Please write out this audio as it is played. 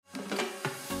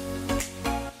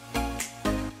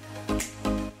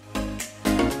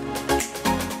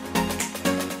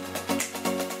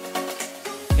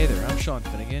Sean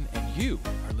Finnegan, and you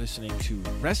are listening to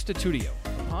Restitutio,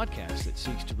 a podcast that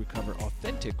seeks to recover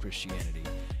authentic Christianity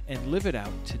and live it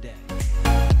out today.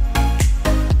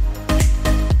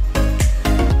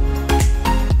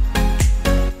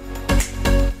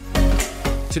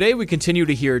 Today we continue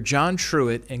to hear John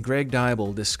Truitt and Greg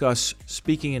Deuble discuss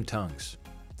speaking in tongues.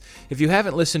 If you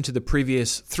haven't listened to the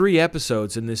previous 3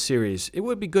 episodes in this series, it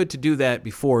would be good to do that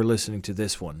before listening to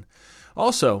this one.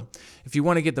 Also, if you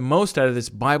want to get the most out of this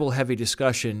Bible-heavy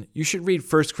discussion, you should read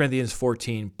 1 Corinthians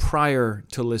 14 prior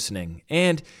to listening,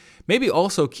 and maybe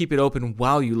also keep it open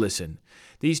while you listen.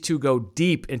 These two go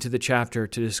deep into the chapter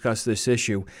to discuss this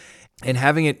issue, and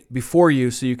having it before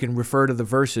you so you can refer to the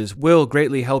verses will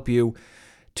greatly help you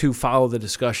to follow the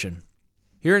discussion.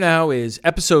 Here now is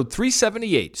episode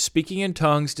 378, Speaking in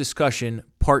Tongues Discussion,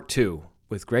 Part 2,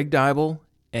 with Greg Deuble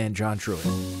and John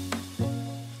Truitt.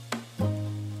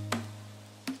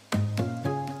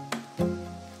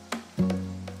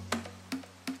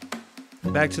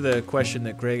 Back to the question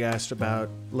that Greg asked about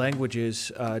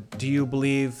languages. Do you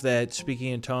believe that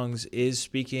speaking in tongues is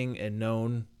speaking a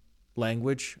known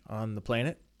language on the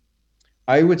planet?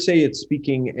 I would say it's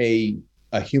speaking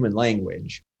a human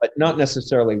language, but not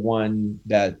necessarily one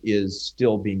that is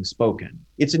still being spoken.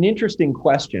 It's an interesting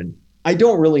question. I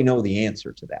don't really know the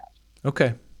answer to that.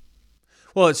 Okay.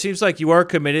 Well, it seems like you are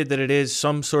committed that it is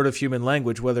some sort of human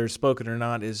language, whether it's spoken or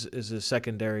not is a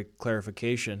secondary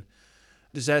clarification.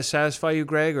 Does that satisfy you,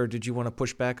 Greg, or did you want to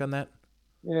push back on that?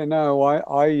 Yeah, no,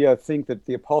 I think that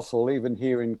the apostle, even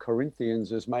here in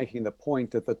Corinthians, is making the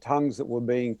point that the tongues that were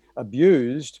being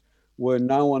abused were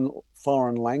known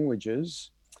foreign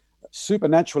languages,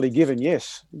 supernaturally given,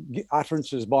 yes,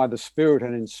 utterances by the Spirit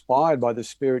and inspired by the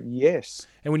Spirit, yes.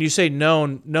 And when you say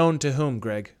known to whom,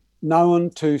 Greg? Known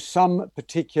to some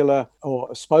particular,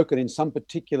 or spoken in some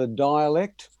particular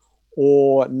dialect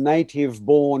or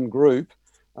native-born group,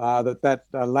 that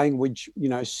language,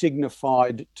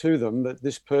 signified to them that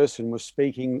this person was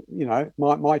speaking,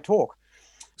 my talk.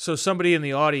 So somebody in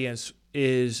the audience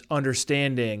is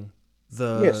understanding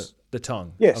the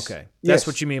tongue. Yes. Okay. That's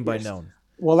what you mean by known.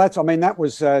 Well, that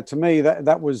was, to me,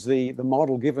 that was the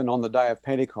model given on the day of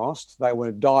Pentecost. They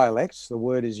were dialects. The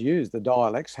word is used, the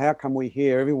dialects. How can we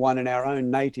hear everyone in our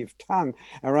own native tongue,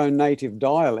 our own native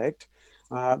dialect,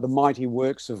 the mighty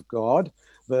works of God?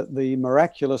 The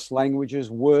miraculous languages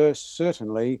were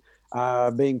certainly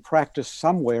being practiced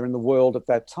somewhere in the world at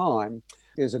that time.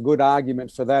 There's a good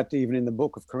argument for that even in the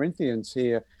book of Corinthians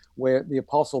here, where the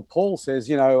Apostle Paul says,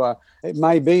 it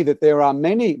may be that there are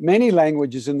many, many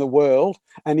languages in the world,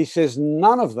 and he says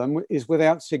none of them is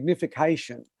without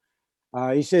signification.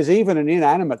 He says even an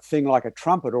inanimate thing like a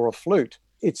trumpet or a flute,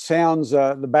 it sounds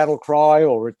the battle cry,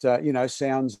 or it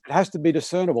sounds. It has to be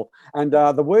discernible. And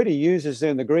the word he uses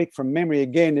there in the Greek from memory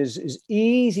again is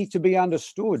easy to be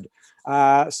understood.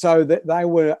 So that they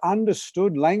were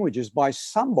understood languages by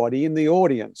somebody in the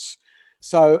audience.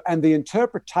 So, and the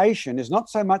interpretation is not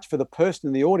so much for the person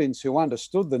in the audience who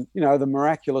understood the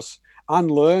miraculous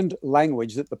unlearned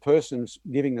language that the person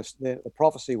giving us the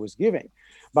prophecy was giving,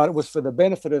 but it was for the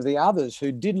benefit of the others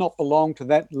who did not belong to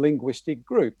that linguistic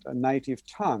group, a native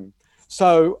tongue.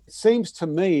 So it seems to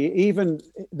me, even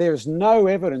there's no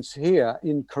evidence here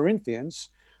in Corinthians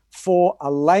for a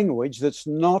language that's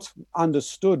not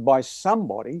understood by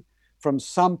somebody from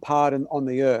some part on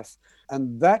the earth.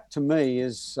 And that to me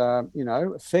is,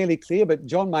 fairly clear, but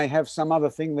John may have some other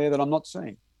thing there that I'm not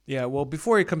seeing. Yeah, well,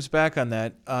 before he comes back on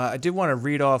that, I did want to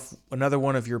read off another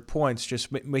one of your points, just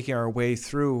making our way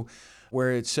through,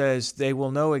 where it says, they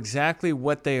will know exactly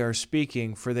what they are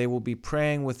speaking, for they will be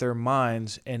praying with their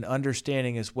minds and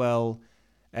understanding as well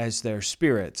as their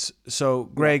spirits. So,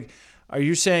 Greg, are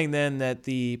you saying then that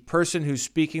the person who's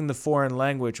speaking the foreign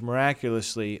language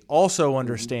miraculously also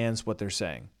understands what they're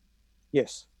saying?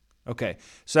 Yes. Okay,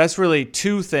 so that's really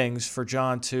 2 things for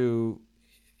John to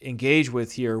engage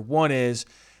with here. One is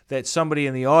that somebody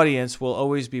in the audience will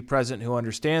always be present who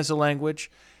understands the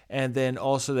language, and then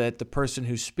also that the person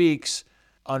who speaks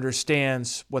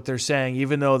understands what they're saying,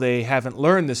 even though they haven't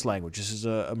learned this language. This is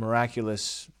a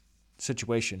miraculous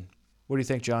situation. What do you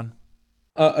think, John?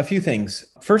 A few things.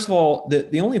 First of all,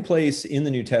 the only place in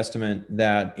the New Testament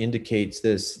that indicates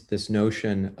this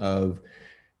notion of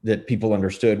that people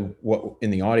understood what in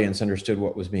the audience understood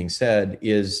what was being said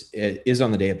is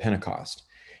on the day of Pentecost.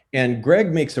 And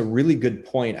Greg makes a really good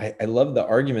point. I love the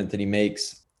argument that he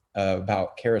makes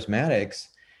about charismatics.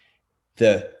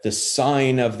 The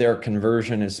sign of their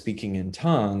conversion is speaking in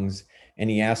tongues. And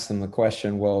he asks them the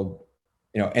question, well,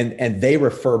 and they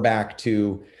refer back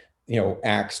to,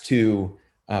 Acts 2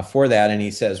 for that. And he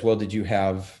says, well, did you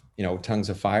have tongues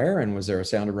of fire? And was there a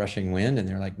sound of rushing wind? And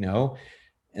they're like, no.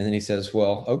 And then he says,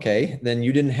 well, okay, then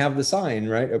you didn't have the sign,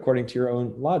 right? According to your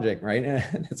own logic, right?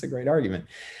 And that's a great argument.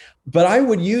 But I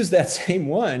would use that same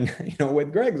one,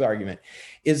 with Greg's argument,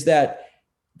 is that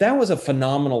was a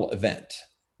phenomenal event.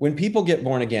 When people get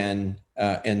born again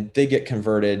and they get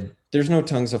converted, there's no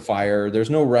tongues of fire, there's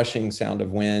no rushing sound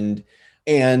of wind.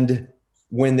 And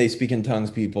when they speak in tongues,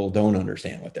 people don't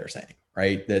understand what they're saying,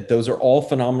 right? That those are all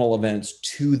phenomenal events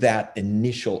to that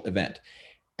initial event.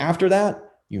 After that,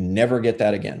 you never get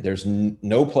that again. There's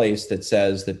no place that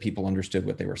says that people understood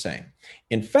what they were saying.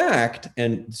 In fact,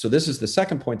 and so this is the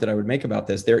second point that I would make about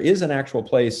this, there is an actual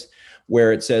place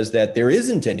where it says that there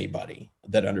isn't anybody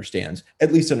that understands,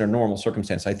 at least under normal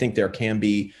circumstance. I think there can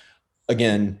be,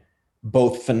 again,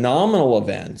 both phenomenal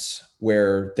events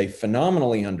where they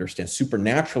phenomenally understand,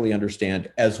 supernaturally understand,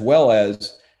 as well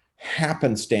as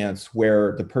happenstance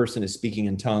where the person is speaking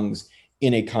in tongues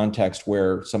in a context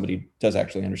where somebody does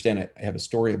actually understand it. I have a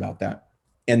story about that.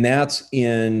 And that's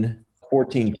in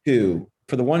 14:2.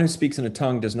 For the one who speaks in a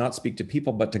tongue does not speak to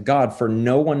people, but to God, for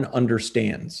no one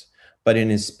understands. But in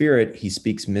his spirit, he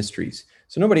speaks mysteries.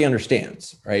 So nobody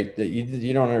understands, right? That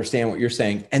you don't understand what you're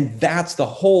saying. And that's the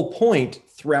whole point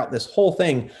throughout this whole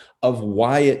thing of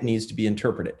why it needs to be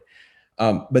interpreted.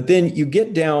 But then you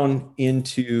get down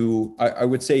into, I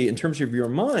would say, in terms of your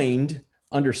mind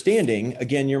understanding,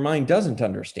 again, your mind doesn't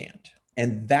understand.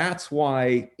 And that's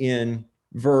why in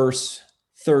verse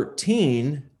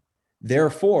 13,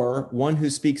 therefore, one who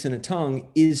speaks in a tongue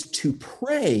is to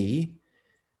pray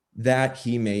that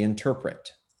he may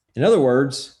interpret. In other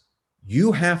words,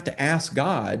 you have to ask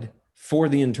God for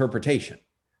the interpretation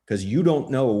because you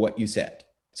don't know what you said.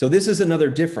 So this is another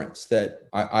difference that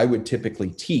I would typically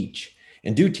teach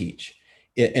and do teach.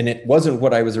 And it wasn't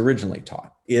what I was originally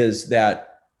taught, is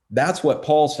that's what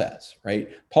Paul says, right?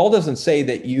 Paul doesn't say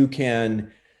that you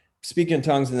can speak in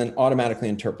tongues and then automatically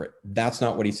interpret. That's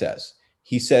not what he says.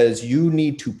 He says you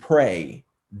need to pray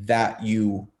that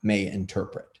you may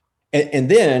interpret.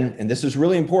 And then, and this is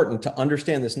really important to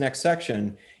understand this next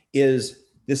section, is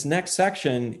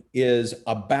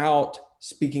about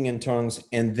speaking in tongues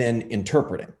and then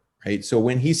interpreting, right? So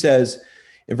when he says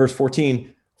in verse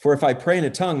 14, for if I pray in a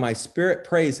tongue, my spirit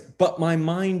prays, but my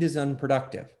mind is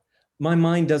unproductive. My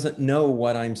mind doesn't know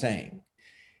what I'm saying.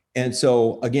 And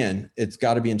so again, it's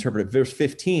got to be interpreted. Verse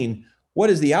 15, what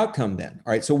is the outcome then?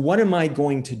 All right, so what am I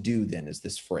going to do then is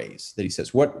this phrase that he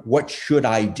says, what should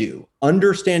I do?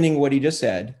 Understanding what he just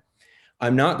said,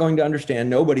 I'm not going to understand.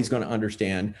 Nobody's going to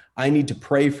understand. I need to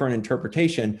pray for an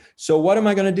interpretation. So what am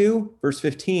I going to do? Verse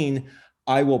 15,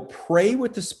 I will pray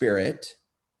with the Spirit,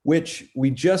 which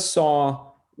we just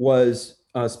saw was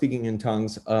speaking in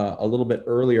tongues a little bit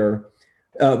earlier.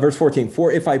 Verse 14,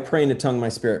 for if I pray in a tongue, my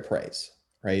spirit prays,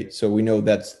 right? So we know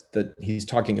that he's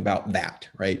talking about that,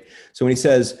 right? So when he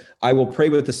says, I will pray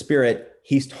with the Spirit,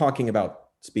 he's talking about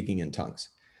speaking in tongues.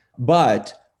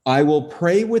 But I will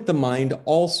pray with the mind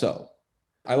also.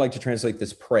 I like to translate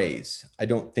this praise. I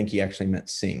don't think he actually meant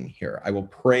sing here. I will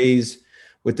praise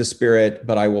with the Spirit,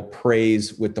 but I will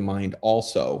praise with the mind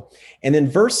also. And then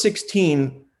verse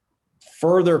 16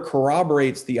 further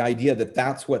corroborates the idea that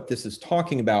that's what this is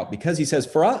talking about, because he says,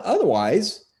 for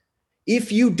otherwise,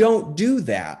 if you don't do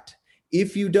that,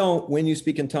 if you don't, when you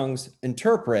speak in tongues,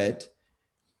 interpret,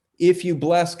 if you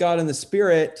bless God in the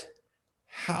Spirit,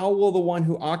 how will the one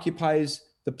who occupies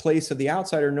the place of the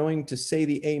outsider knowing to say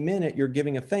the amen at your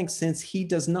giving of thanks, since he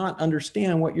does not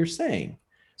understand what you're saying?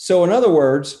 So in other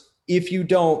words, if you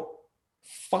don't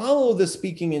follow the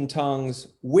speaking in tongues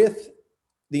with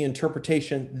the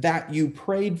interpretation that you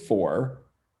prayed for,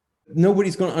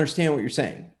 nobody's going to understand what you're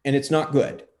saying. And it's not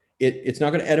good. It's not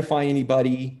going to edify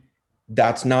anybody.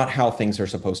 That's not how things are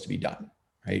supposed to be done,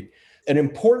 right? An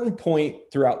important point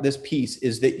throughout this piece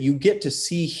is that you get to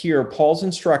see here Paul's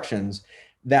instructions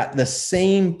that the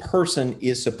same person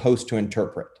is supposed to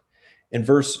interpret. In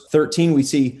verse 13, we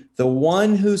see the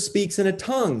one who speaks in a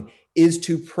tongue is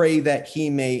to pray that he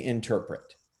may interpret.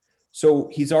 So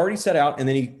he's already set out, and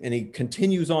then he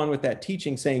continues on with that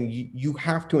teaching, saying you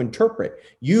have to interpret.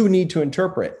 You need to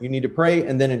interpret. You need to pray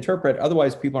and then interpret.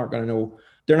 Otherwise, people aren't going to know.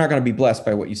 They're not going to be blessed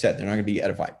by what you said. They're not going to be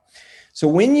edified. So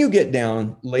when you get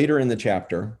down later in the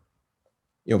chapter,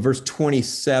 verse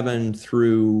 27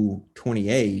 through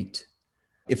 28,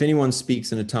 if anyone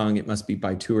speaks in a tongue, it must be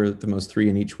by two or at the most three,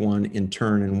 and each one in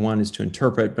turn, and one is to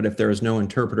interpret. But if there is no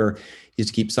interpreter, he is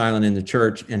to keep silent in the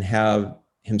church and have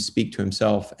him speak to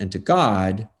himself and to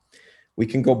God. We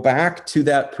can go back to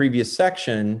that previous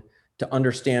section to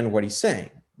understand what he's saying.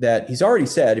 That he's already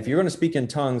said, if you're going to speak in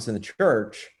tongues in the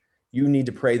church, You need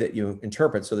to pray that you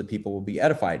interpret so that people will be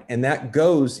edified. And that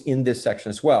goes in this section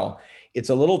as well. It's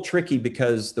a little tricky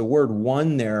because the word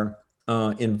one there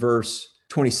in verse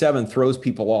 27 throws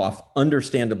people off,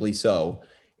 understandably so.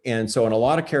 And so in a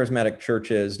lot of charismatic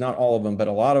churches, not all of them, but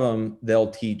a lot of them,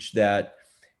 they'll teach that,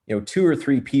 two or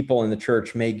three people in the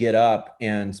church may get up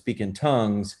and speak in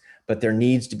tongues, but there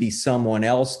needs to be someone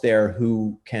else there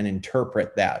who can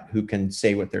interpret that, who can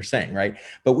say what they're saying, right?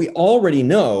 But we already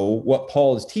know what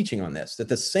Paul is teaching on this, that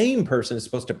the same person is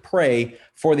supposed to pray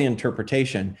for the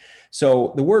interpretation.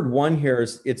 So the word one here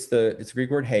it's the Greek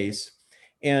word hais,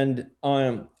 and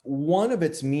one of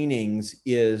its meanings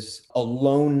is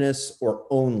aloneness or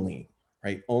only,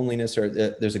 right? Onlyness, or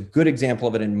there's a good example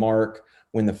of it in Mark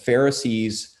when the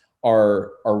Pharisees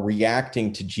are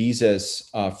reacting to Jesus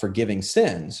forgiving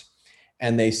sins.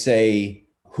 And they say,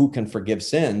 who can forgive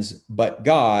sins but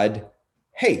God?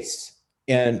 Hais.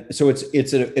 And so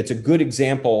it's a good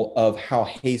example of how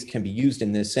hais can be used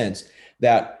in this sense,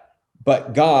 that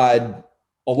but God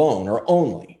alone or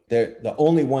only, the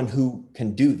only one who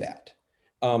can do that.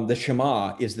 The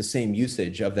Shema is the same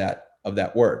usage of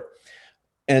that word.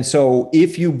 And so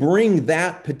if you bring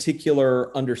that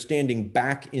particular understanding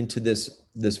back into this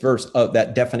verse of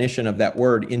that definition of that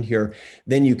word in here,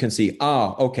 then you can see,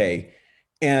 okay.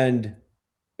 And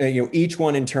each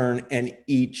one in turn and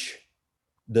each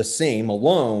the same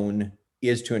alone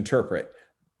is to interpret.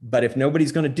 But if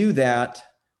nobody's going to do that,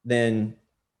 then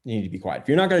you need to be quiet. If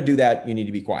you're not going to do that, you need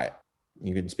to be quiet.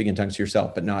 You can speak in tongues to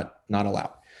yourself, but not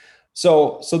allowed.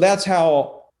 So that's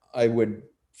how I would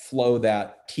flow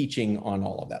that teaching on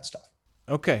all of that stuff.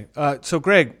 Okay. So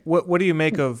Greg, what do you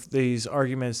make of these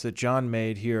arguments that John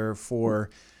made here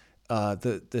for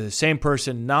the same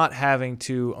person not having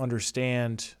to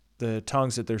understand the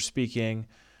tongues that they're speaking,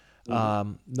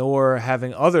 nor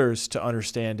having others to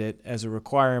understand it as a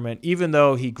requirement, even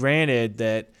though he granted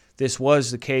that this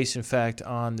was the case, in fact,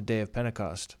 on the day of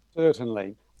Pentecost?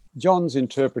 Certainly. John's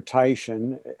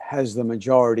interpretation has the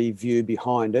majority view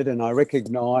behind it, and I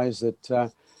recognize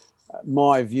that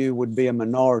my view would be a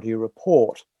minority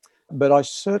report. But I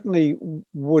certainly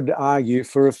would argue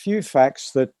for a few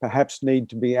facts that perhaps need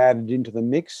to be added into the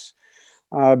mix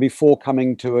before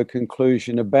coming to a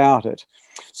conclusion about it.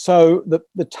 So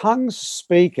the tongues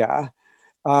speaker,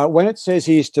 when it says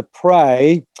he is to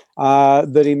pray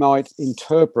that he might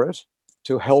interpret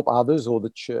to help others or the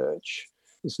church,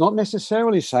 it's not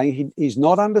necessarily saying he's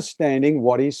not understanding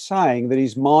what he's saying, that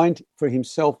his mind for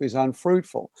himself is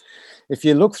unfruitful. If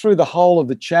you look through the whole of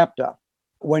the chapter,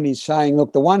 when he's saying,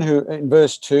 look, the one who, in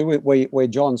verse 2, where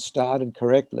John started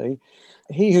correctly,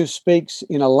 he who speaks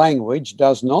in a language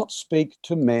does not speak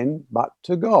to men but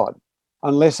to God,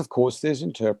 unless, of course, there's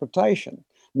interpretation.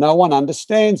 No one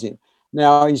understands him.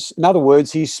 Now, in other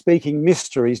words, he's speaking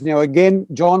mysteries. Now, again,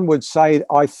 John would say,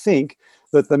 I think,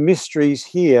 that the mysteries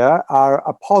here are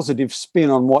a positive spin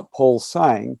on what Paul's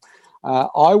saying.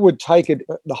 I would take it,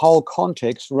 the whole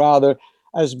context, rather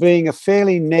as being a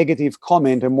fairly negative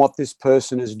comment on what this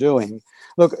person is doing.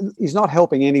 Look, he's not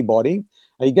helping anybody.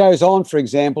 He goes on, for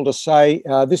example, to say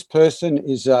this person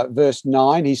is, verse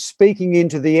 9, he's speaking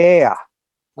into the air.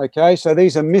 Okay, so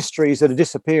these are mysteries that are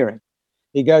disappearing.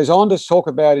 He goes on to talk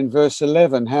about in verse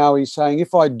 11 how he's saying,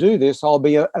 if I do this, I'll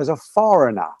be as a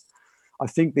foreigner. I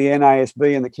think the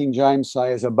NASB and the King James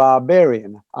say as a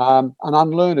barbarian, an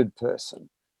unlearned person.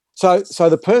 So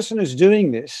the person who's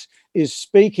doing this is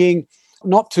speaking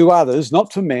not to others, not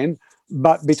to men,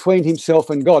 but between himself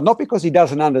and God. Not because he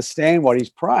doesn't understand what he's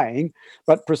praying,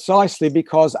 but precisely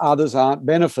because others aren't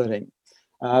benefiting.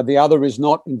 The other is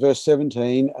not, in verse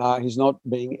 17, he's not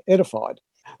being edified.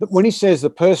 But when he says the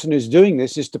person who's doing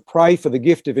this is to pray for the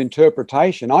gift of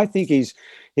interpretation, I think he's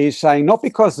saying not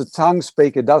because the tongue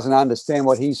speaker doesn't understand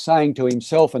what he's saying to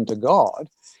himself and to God.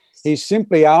 He's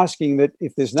simply asking that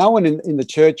if there's no one in the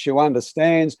church who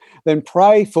understands, then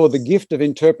pray for the gift of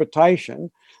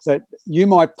interpretation, that you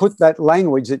might put that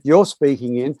language that you're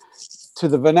speaking in to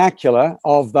the vernacular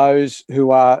of those who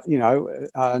are,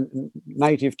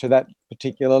 native to that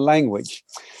particular language.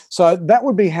 So that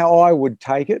would be how I would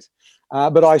take it.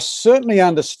 But I certainly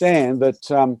understand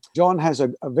that John has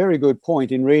a very good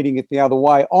point in reading it the other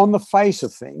way on the face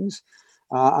of things,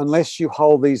 unless you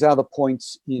hold these other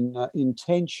points in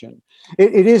tension.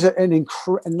 It is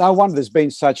no wonder there's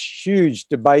been such huge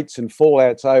debates and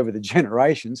fallouts over the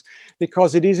generations,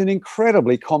 because it is an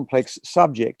incredibly complex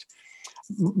subject.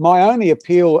 My only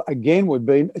appeal, again, would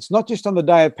be, it's not just on the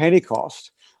day of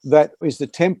Pentecost that is the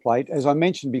template. As I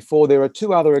mentioned before, there are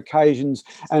two other occasions,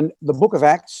 and the book of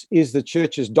Acts is the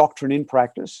church's doctrine in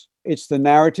practice. It's the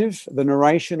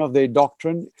narration of their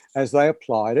doctrine as they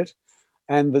applied it.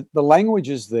 And the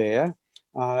languages there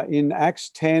in Acts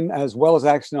 10 as well as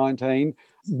Acts 19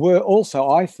 were also,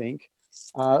 I think,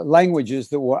 languages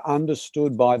that were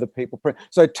understood by the people.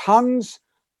 So tongues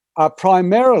are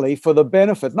primarily for the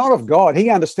benefit, not of God. He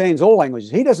understands all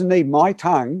languages. He doesn't need my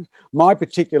tongue, my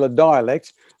particular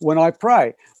dialect when I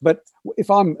pray. But if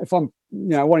I'm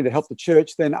wanting to help the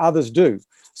church, then others do.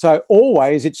 So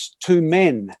always it's to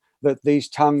men that these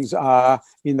tongues are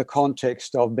in the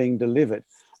context of being delivered.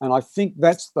 And I think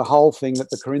that's the whole thing that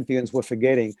the Corinthians were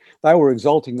forgetting. They were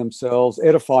exalting themselves,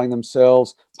 edifying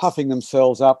themselves, puffing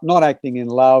themselves up, not acting in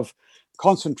love,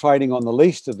 concentrating on the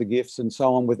least of the gifts and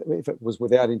so on, if it was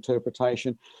without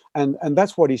interpretation. And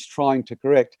that's what he's trying to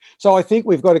correct. So I think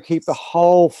we've got to keep the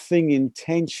whole thing in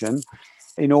tension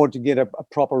in order to get a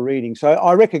proper reading. So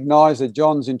I recognize that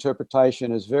John's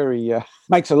interpretation is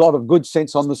makes a lot of good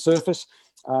sense on the surface,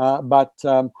 but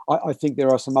I think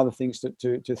there are some other things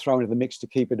to throw into the mix to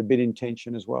keep it a bit in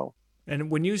tension as well.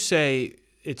 And when you say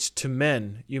it's to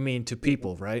men, you mean to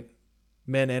people, right?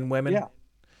 Men and women? Yeah.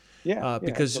 Yeah,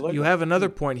 because absolutely. you have another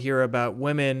point here about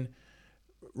women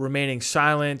remaining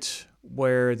silent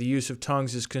where the use of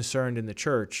tongues is concerned in the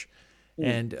church.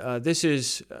 And this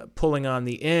is pulling on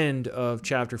the end of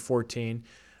chapter 14,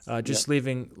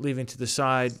 leaving to the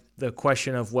side the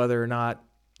question of whether or not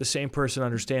the same person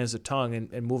understands the tongue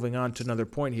and moving on to another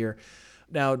point here.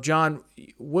 Now, John,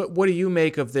 what do you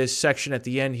make of this section at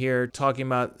the end here talking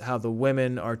about how the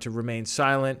women are to remain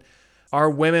silent? Are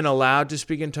women allowed to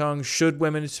speak in tongues? Should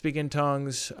women speak in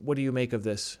tongues? What do you make of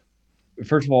this?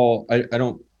 First of all, I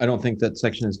don't think that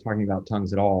section is talking about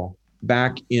tongues at all.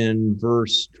 Back in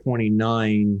verse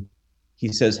 29, he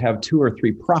says, have 2 or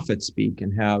 3 prophets speak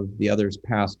and have the others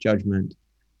pass judgment.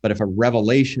 But if a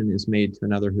revelation is made to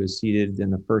another who is seated,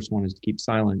 then the first one is to keep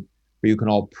silent, for you can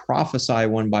all prophesy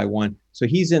one by one. So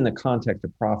he's in the context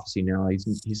of prophecy now.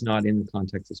 He's not in the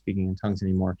context of speaking in tongues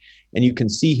anymore. And you can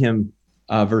see him,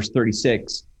 verse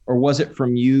 36, or was it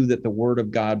from you that the word of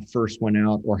God first went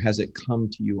out, or has it come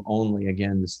to you only?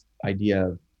 Again, this idea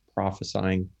of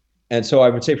prophesying. And so I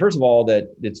would say, first of all,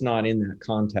 that it's not in that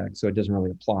context, so it doesn't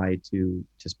really apply to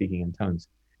speaking in tongues.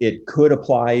 It could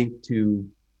apply to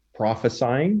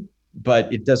prophesying,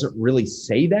 but it doesn't really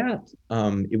say that.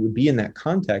 It would be in that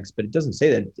context, but it doesn't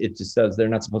say that. It just says they're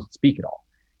not supposed to speak at all.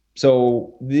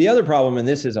 So the other problem, and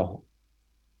this is we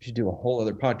should do a whole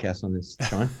other podcast on this,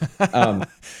 Sean.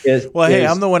 Hey,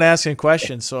 I'm the one asking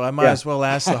questions, so I might as well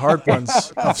ask the hard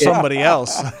ones of somebody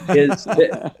else.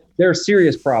 There are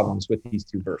serious problems with these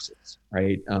 2 verses,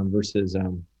 right? Verses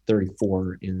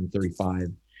 34 and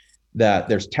 35, that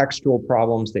there's textual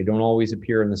problems. They don't always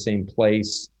appear in the same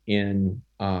place in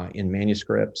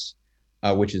manuscripts,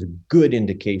 which is a good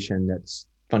indication that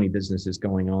funny business is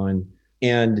going on.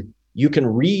 And you can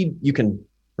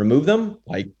remove them,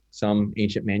 like some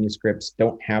ancient manuscripts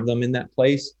don't have them in that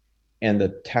place, and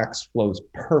the text flows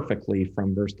perfectly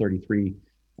from verse 33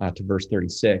 to verse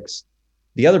 36.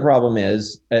 The other problem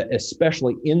is,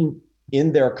 especially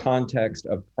in their context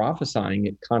of prophesying,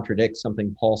 it contradicts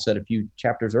something Paul said a few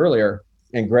chapters earlier,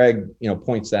 and Greg,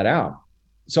 points that out.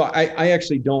 So I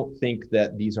actually don't think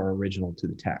that these are original to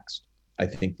the text. I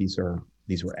think these were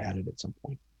added at some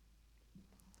point.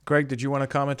 Greg, did you want to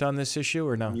comment on this issue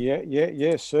or no?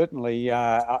 Yeah, certainly.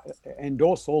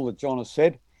 Endorse all that John has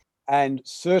said. And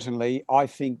certainly, I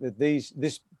think that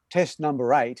this test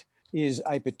number 8 is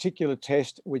a particular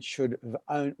test which should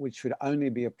only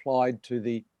be applied to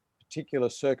the particular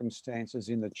circumstances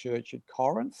in the church at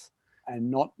Corinth,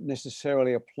 and not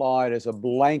necessarily applied as a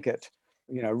blanket,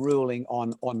 ruling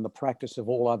on the practice of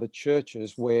all other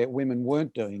churches where women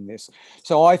weren't doing this.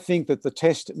 So I think that the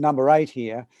test number 8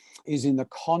 here is in the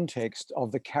context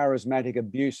of the charismatic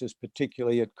abuses,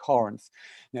 particularly at Corinth.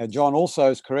 Now, John also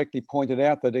has correctly pointed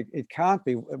out that it can't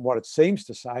be what it seems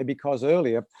to say, because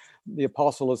earlier the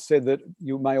apostle has said that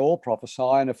you may all prophesy,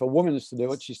 and if a woman is to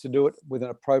do it, she's to do it with an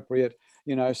appropriate,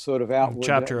 sort of outward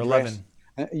chapter dress.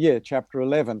 11. Chapter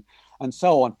 11, and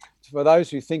so on. For those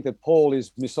who think that Paul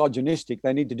is misogynistic,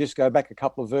 they need to just go back a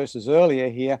couple of verses earlier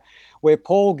here, where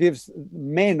Paul gives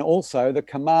men also the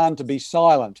command to be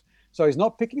silent. So he's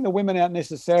not picking the women out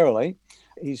necessarily.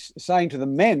 He's saying to the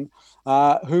men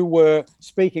who were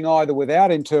speaking either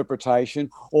without interpretation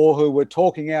or who were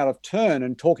talking out of turn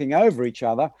and talking over each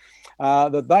other,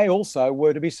 that they also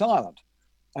were to be silent.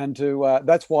 And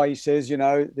that's why he says,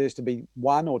 there's to be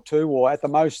 1 or 2 or at the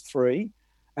most 3,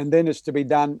 and then it's to be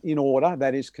done in order,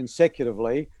 that is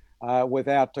consecutively,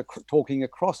 without talking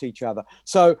across each other.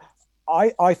 So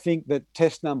I think that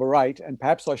test number 8, and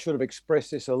perhaps I should have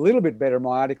expressed this a little bit better in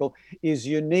my article, is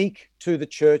unique to the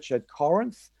church at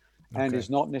Corinth and is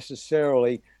not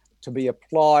necessarily to be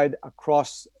applied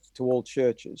across to all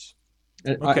churches.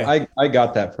 Okay. I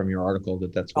got that from your article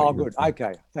that's what Oh, you were good. saying.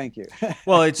 Okay, thank you.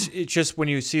 Well, it's just when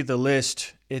you see the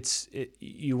list,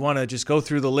 you want to just go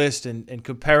through the list and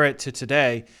compare it to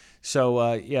today.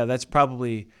 So yeah, that's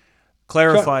probably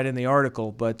clarified in the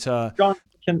article. But John,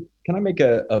 can I make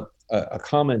a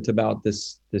comment about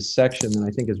this section that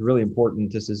I think is really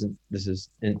important? This isn't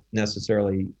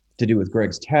necessarily to do with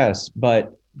Greg's test,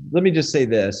 but let me just say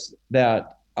this,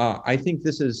 that I think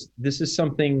this is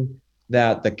something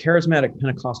that the charismatic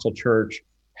Pentecostal church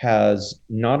has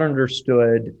not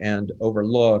understood and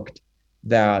overlooked,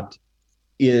 that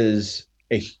is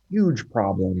a huge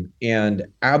problem and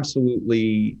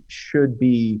absolutely should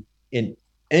be in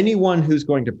anyone who's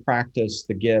going to practice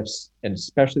the gifts, and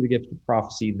especially the gift of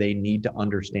prophecy. They need to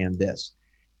understand this,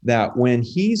 that when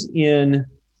he's in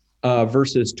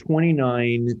verses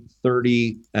 29,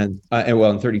 30, and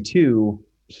 32,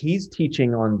 he's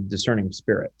teaching on discerning of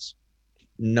spirits,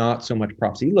 not so much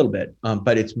prophecy, a little bit,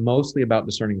 but it's mostly about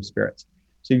discerning of spirits.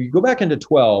 So if you go back into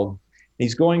 12,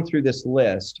 he's going through this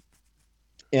list,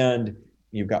 and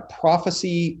you've got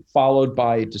prophecy followed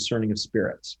by discerning of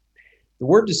spirits. The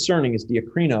word discerning is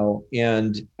diakrino,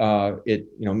 and it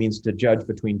means to judge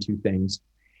between two things.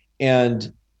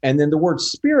 And then the word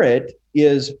spirit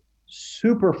is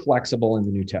super flexible in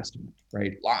the New Testament,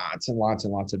 right? Lots and lots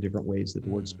and lots of different ways that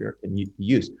the word spirit can be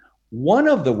used. One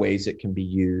of the ways it can be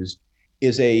used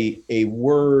is a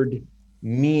word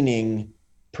meaning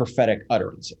prophetic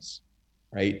utterances,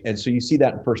 right? And so you see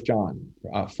that in 1 John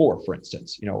 4, for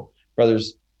instance.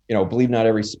 Brothers, believe not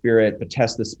every spirit, but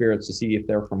test the spirits to see if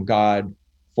they're from God,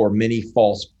 for many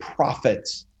false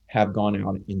prophets have gone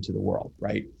out into the world,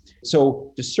 right?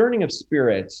 So discerning of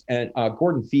spirits, and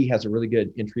Gordon Fee has a really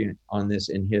good entry on this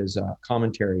in his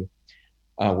commentary,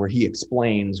 where he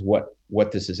explains what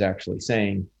this is actually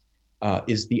saying,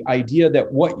 is the idea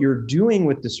that what you're doing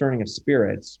with discerning of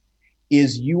spirits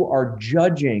is you are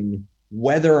judging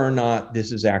whether or not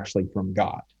this is actually from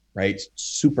God, right?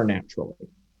 Supernaturally,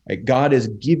 right? God is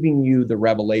giving you the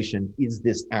revelation. Is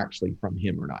this actually from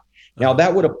him or not? Now,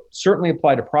 that would certainly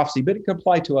apply to prophecy, but it could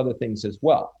apply to other things as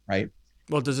well, right?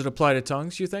 well, does it apply to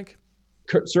tongues, you think?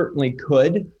 Certainly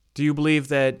could. Do you believe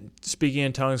that speaking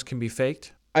in tongues can be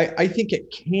faked? I think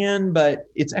it can, but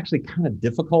it's actually kind of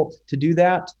difficult to do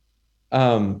that.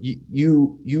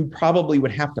 You probably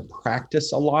would have to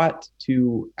practice a lot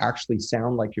to actually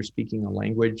sound like you're speaking a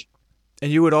language.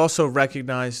 And you would also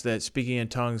recognize that speaking in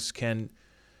tongues can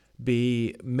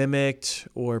be mimicked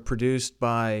or produced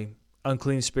by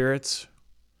unclean spirits?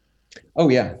 Oh,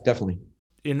 yeah, definitely.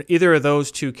 In either of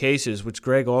those two cases, which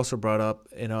Greg also brought up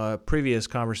in a previous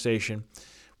conversation,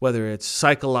 whether it's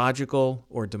psychological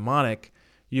or demonic,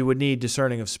 you would need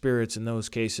discerning of spirits in those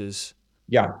cases.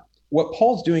 Yeah. What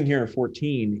Paul's doing here in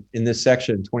 14 in this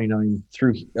section, 29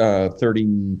 through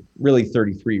 30, really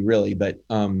 33, really, but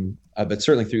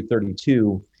certainly through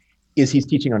 32, is he's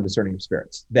teaching on discerning of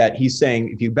spirits. That he's saying,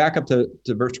 if you back up to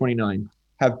verse 29,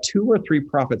 have 2 or 3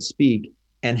 prophets speak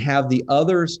and have the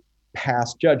others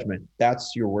pass judgment.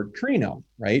 That's your word krino,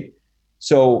 right?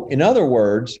 So in other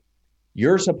words,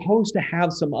 you're supposed to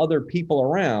have some other people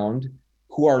around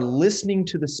who are listening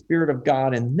to the Spirit of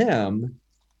God in them,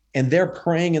 and they're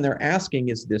praying and they're asking,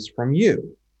 is this from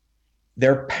you?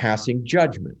 They're passing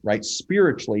judgment, right?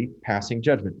 Spiritually passing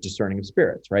judgment, discerning of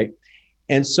spirits, right?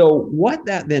 And so what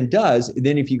that then does,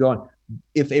 then if you go on,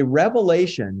 if a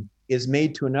revelation is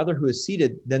made to another who is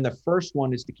seated, then the first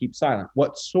one is to keep silent.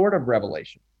 What sort of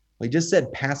revelation? Well, he just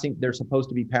said passing, they're supposed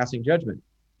to be passing judgment.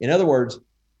 In other words,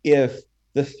 if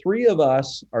the 3 of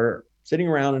us are sitting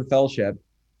around in fellowship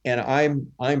and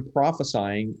I'm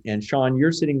prophesying, and Sean,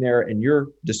 you're sitting there and you're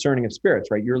discerning of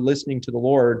spirits, right? You're listening to the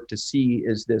Lord to see,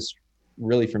 is this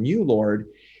really from you, Lord?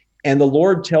 And the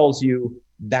Lord tells you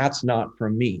that's not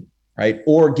from me, right?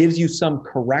 Or gives you some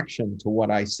correction to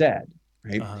what I said,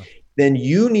 right? Then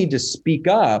you need to speak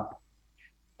up.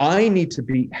 I need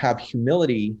to have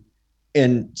humility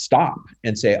and stop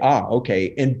and say,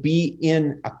 okay, and be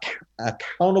in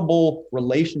accountable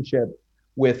relationship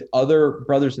with other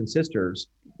brothers and sisters.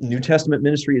 New Testament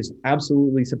ministry is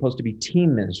absolutely supposed to be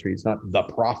team ministry. It's not the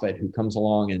prophet who comes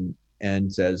along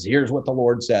and says, here's what the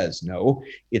Lord says. No,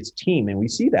 it's team. And we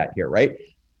see that here, right?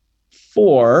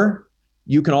 4,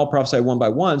 you can all prophesy one by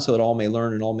one so that all may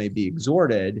learn and all may be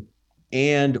exhorted.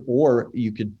 And, or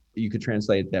you could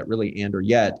translate that really, and, or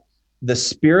yet, the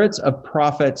spirits of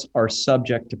prophets are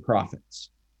subject to prophets.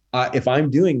 If I'm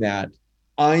doing that,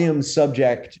 I am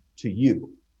subject to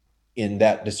you. in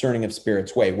that discerning of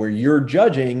spirits way, where you're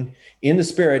judging in the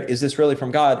spirit, is this really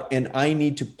from God? And I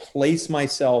need to place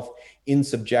myself in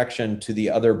subjection to the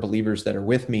other believers that are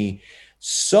with me,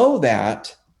 so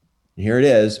that, here it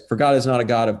is, for God is not a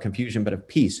God of confusion, but of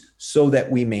peace, so that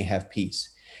we may have peace.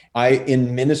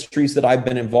 In ministries that I've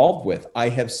been involved with, I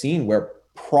have seen where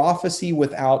prophecy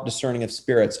without discerning of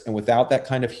spirits and without that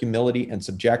kind of humility and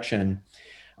subjection,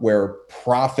 where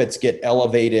prophets get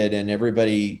elevated and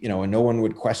everybody, and no one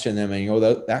would question them, and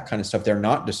that kind of stuff, they're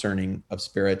not discerning of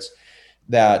spirits,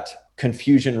 that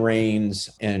confusion reigns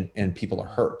and people are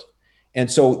hurt. And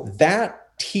so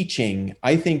that teaching,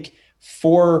 I think,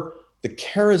 for the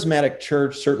charismatic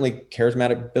church, certainly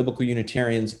charismatic biblical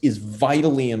Unitarians, is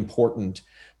vitally important,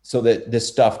 so that this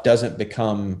stuff doesn't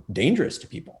become dangerous to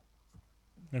people.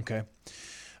 Okay.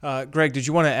 Greg, did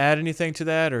you want to add anything to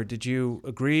that, or did you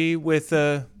agree with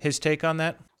his take on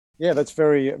that? Yeah, that's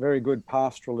very, very good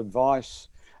pastoral advice.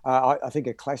 I think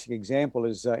a classic example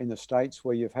is in the States,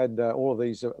 where you've had all of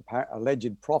these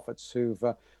alleged prophets who've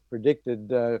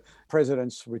predicted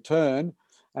president's return,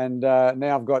 and now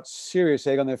have got serious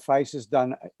egg on their faces,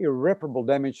 done irreparable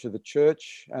damage to the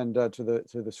church and to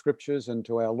the scriptures and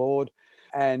to our Lord.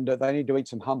 And they need to eat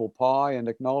some humble pie and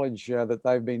acknowledge that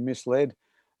they've been misled.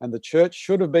 And the church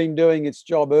should have been doing its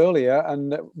job earlier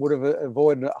and would have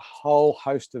avoided a whole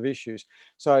host of issues.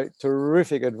 So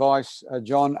terrific advice,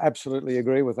 John. Absolutely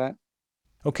agree with that.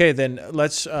 Okay, then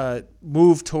let's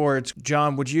move towards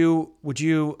John. Would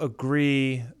you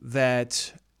agree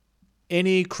that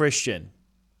any Christian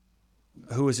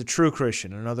who is a true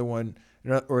Christian, in other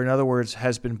words,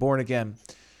 has been born again,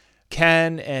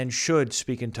 can and should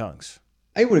speak in tongues?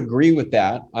 I would agree with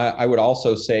that. I would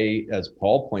also say, as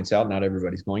Paul points out, not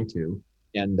everybody's going to,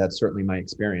 and that's certainly my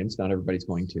experience. Not everybody's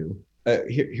going to.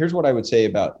 Here's what I would say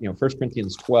about 1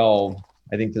 Corinthians 12.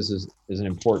 I think this is an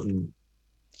important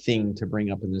thing to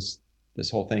bring up in this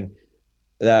whole thing.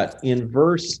 That in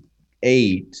verse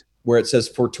 8, where it says,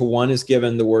 "For to one is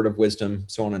given the word of wisdom,"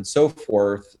 so on and so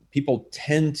forth, people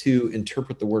tend to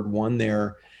interpret the word "one"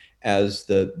 there as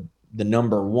the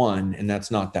number one, and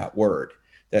that's not that word.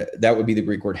 That would be the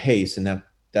Greek word "hais," and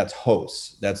that's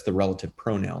hos. That's the relative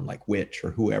pronoun, like which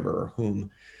or whoever or whom.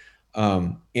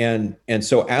 And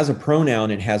so as a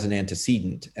pronoun, it has an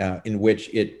antecedent in which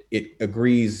it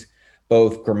agrees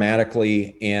both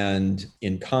grammatically and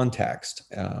in context.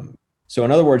 So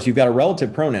in other words, you've got a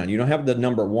relative pronoun. You don't have the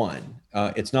number one.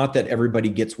 It's not that everybody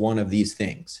gets one of these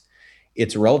things.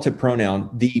 It's a relative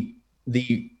pronoun.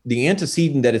 The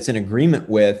antecedent that it's in agreement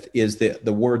with is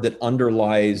the word that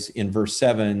underlies in verse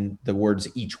 7 the words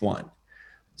 "each one."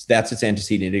 So that's its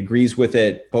antecedent. It agrees with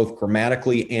it both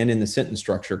grammatically and in the sentence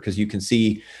structure, because you can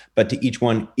see, "But to each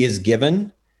one is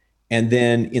given." And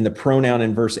then in the pronoun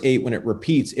in verse 8, when it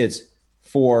repeats, it's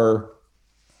for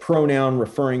pronoun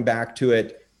referring back to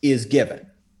it is given,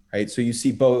 right? So you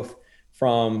see both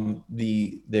from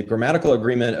the grammatical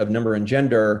agreement of number and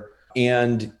gender,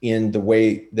 and in the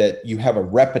way that you have a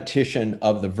repetition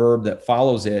of the verb that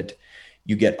follows it,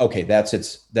 you get, okay, that's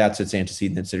its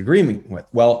antecedent it's in agreement with.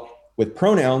 Well, with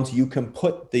pronouns, you can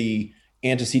put the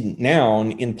antecedent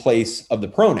noun in place of the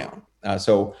pronoun.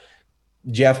 So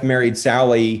Jeff married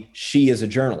Sally, she is a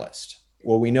journalist.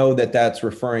 Well, we know that that's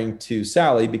referring to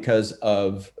Sally because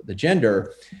of the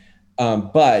gender,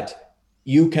 but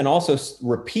you can also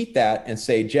repeat that and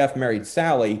say, Jeff married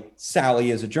Sally, Sally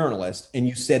is a journalist, and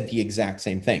you said the exact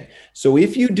same thing. So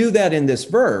if you do that in this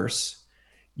verse,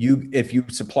 if you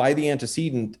supply the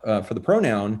antecedent for the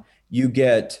pronoun, you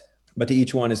get, "But to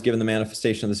each one is given the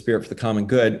manifestation of the Spirit for the common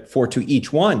good, for to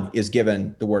each one is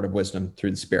given the word of wisdom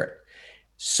through the Spirit,"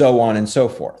 so on and so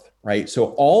forth, right?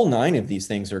 So all 9 of these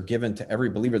things are given to every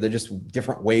believer. They're just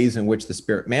different ways in which the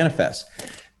Spirit manifests.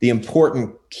 The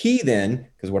important key then,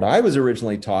 because what I was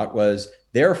originally taught was,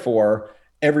 therefore,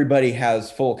 everybody has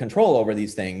full control over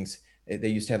these things. They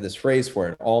used to have this phrase for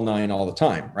it, all 9 all the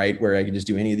time, right? Where I could just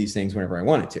do any of these things whenever I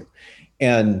wanted to.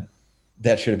 And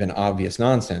that should have been obvious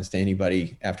nonsense to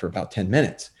anybody after about 10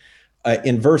 minutes.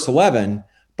 In verse 11,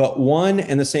 "But one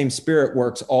and the same Spirit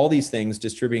works all these things,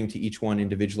 distributing to each one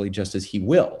individually just as he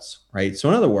wills," right? So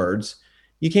in other words,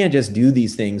 you can't just do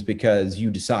these things because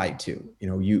you decide to.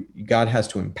 God has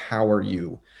to empower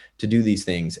you to do these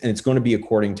things, and it's going to be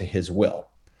according to his will.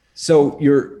 So if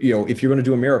you're going to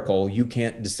do a miracle, you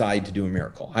can't decide to do a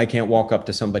miracle. I can't walk up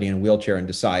to somebody in a wheelchair and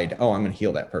decide, "Oh, I'm going to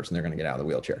heal that person. They're going to get out of the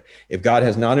wheelchair." If God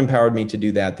has not empowered me to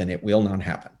do that, then it will not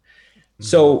happen. Mm-hmm.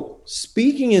 So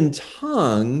speaking in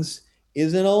tongues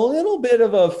is in a little bit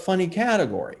of a funny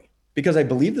category, because I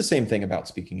believe the same thing about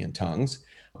speaking in tongues.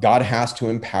 God has to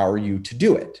empower you to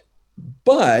do it.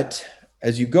 But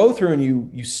as you go through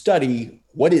and you study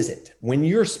what is it? When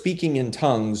you're speaking in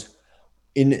tongues,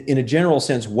 in a general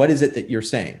sense, what is it that you're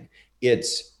saying?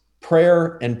 It's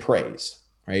prayer and praise,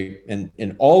 right?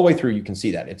 And all the way through, you can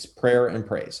see that. It's prayer and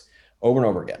praise over and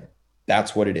over again.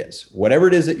 That's what it is. Whatever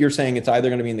it is that you're saying, it's either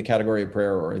going to be in the category of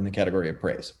prayer or in the category of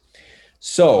praise.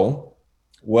 So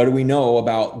what do we know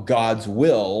about God's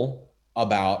will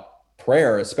about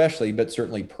prayer, especially, but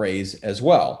certainly praise as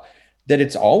well? That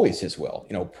it's always his will.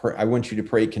 I want you to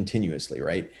pray continuously,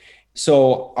 right?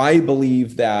 So I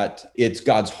believe that it's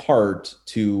God's heart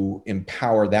to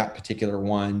empower that particular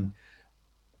one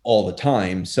all the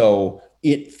time. So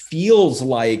it feels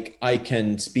like I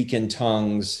can speak in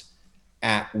tongues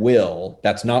at will.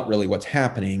 That's not really what's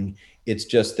happening. It's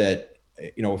just that,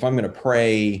 if I'm going to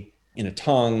pray in a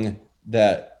tongue,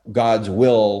 that God's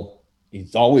will,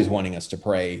 he's always wanting us to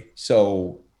pray.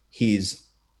 So he's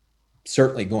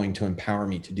certainly going to empower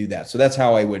me to do that. So that's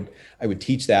how I would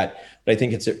teach that. But I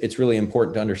think it's really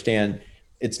important to understand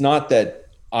it's not that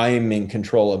I'm in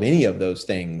control of any of those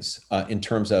things in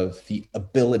terms of the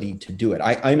ability to do it.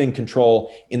 I'm in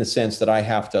control in the sense that I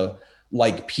have to,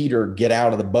 like Peter, get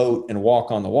out of the boat and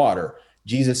walk on the water.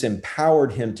 Jesus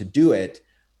empowered him to do it,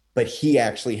 but he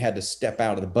actually had to step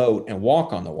out of the boat and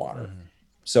walk on the water. Mm-hmm.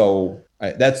 So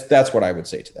that's what I would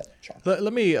say to that, Sean.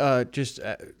 Let me just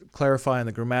clarify on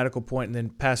the grammatical point and then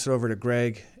pass it over to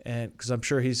Greg, and because I'm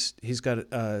sure he's got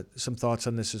some thoughts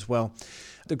on this as well.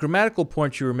 The grammatical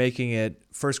point you were making at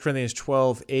 1 Corinthians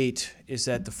 12:8 is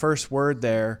that the first word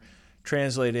there,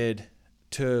 translated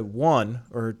to one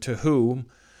or to whom,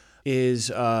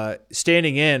 is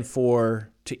standing in for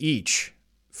to each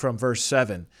from verse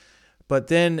 7. But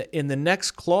then in the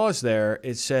next clause there,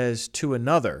 it says to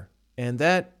another. And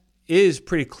that is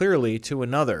pretty clearly to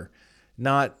another,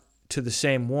 not to the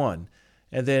same one.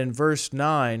 And then verse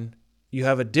 9, you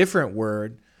have a different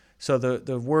word. So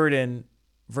the word in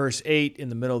verse 8 in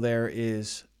the middle there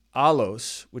is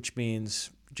allos, which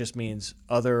just means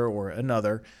other or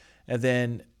another. And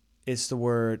then it's the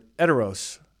word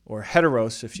heteros, or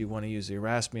heteros, if you want to use the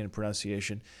Erasmian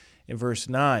pronunciation, in verse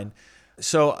 9.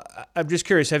 So I'm just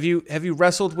curious, have you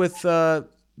wrestled with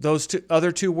those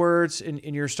other two words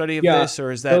in your study of this,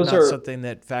 or is that not something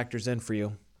that factors in for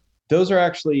you? Those are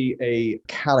actually a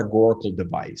categorical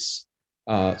device.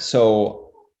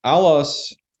 So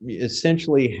allos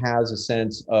essentially has a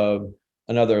sense of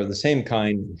another of the same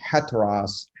kind.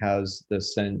 Heteros has the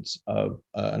sense of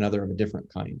another of a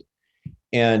different kind.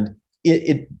 And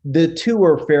the two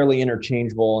are fairly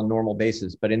interchangeable on a normal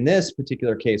basis. But in this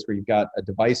particular case, where you've got a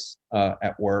device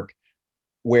at work,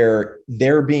 where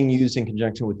they're being used in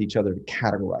conjunction with each other to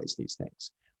categorize these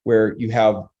things, where you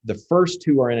have the first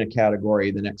two are in a category,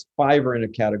 the next five are in a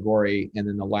category, and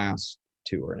then the last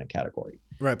two are in a category.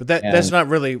 Right, but that's not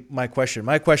really my question.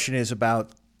 My question is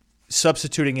about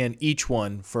substituting in each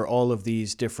one for all of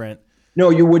these different...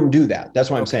 No, you wouldn't do that. That's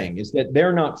what I'm saying, is that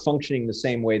they're not functioning the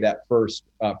same way that first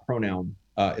pronoun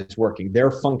is working.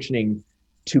 They're functioning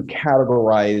to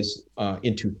categorize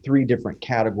into three different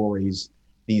categories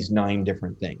these 9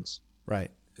 different things.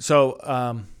 Right. So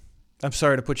I'm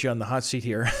sorry to put you on the hot seat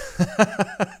here.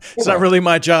 It's not really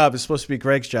my job. It's supposed to be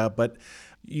Greg's job. But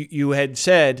you had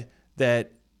said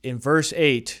that in verse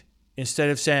 8, instead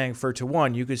of saying for to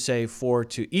one, you could say for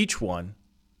to each one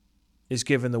is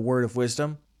given the word of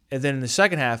wisdom. And then in the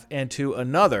second half, and to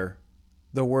another,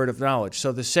 the word of knowledge.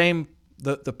 So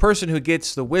the person who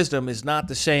gets the wisdom is not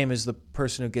the same as the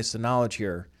person who gets the knowledge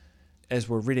here as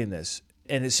we're reading this.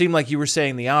 And it seemed like you were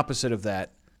saying the opposite of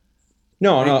that.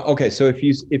 No. Okay. So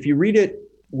if you read it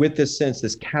with this sense,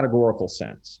 this categorical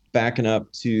sense, backing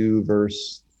up to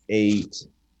verse 8,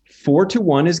 for to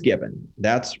one is given.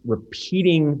 That's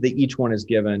repeating the each one is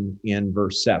given in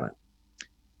verse 7.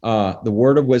 The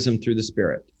word of wisdom through the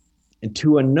Spirit. And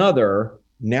to another,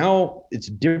 now it's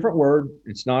a different word.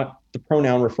 It's not the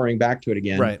pronoun referring back to it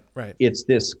again. Right. It's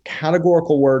this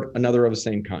categorical word, another of the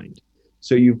same kind.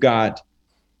 So you've got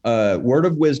a word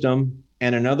of wisdom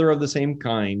and another of the same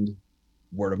kind,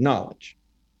 word of knowledge.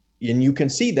 And you can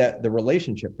see that the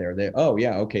relationship there,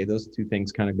 those two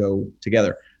things kind of go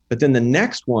together. But then the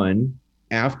next one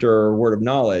after word of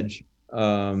knowledge,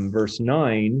 verse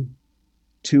 9,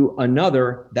 to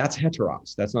another, that's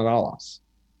heteros, that's not allos.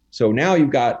 So now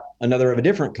you've got another of a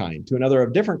different kind, to another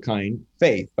of a different kind,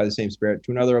 faith by the same Spirit,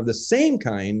 to another of the same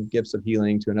kind, gifts of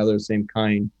healing, to another of the same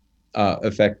kind,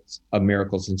 effects of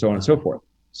miracles, and so on and so forth.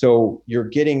 So you're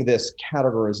getting this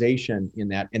categorization in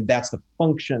that, and that's the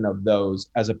function of those,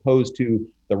 as opposed to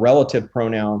the relative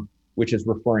pronoun, which is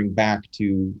referring back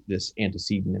to this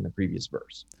antecedent in the previous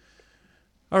verse.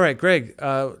 All right, Greg,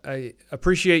 I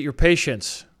appreciate your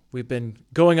patience. We've been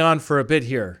going on for a bit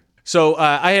here. So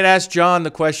I had asked John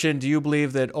the question, do you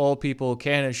believe that all people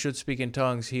can and should speak in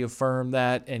tongues? He affirmed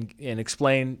that and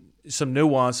explained some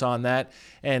nuance on that.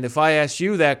 And if I asked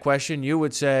you that question, you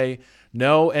would say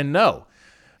no and no.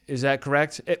 Is that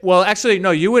correct? Well, actually,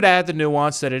 no, you would add the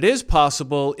nuance that it is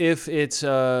possible if it's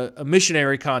a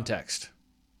missionary context.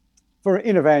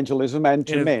 In evangelism and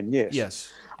to men, yes.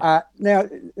 Yes. Now,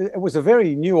 it was a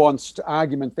very nuanced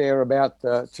argument there about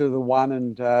to the one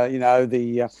and,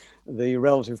 the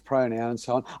relative pronoun and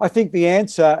so on. I think the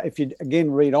answer, if you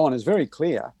again read on, is very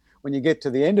clear when you get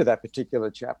to the end of that particular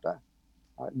chapter.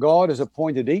 God has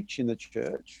appointed each in the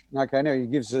church. Okay, now he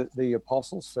gives the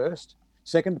apostles first,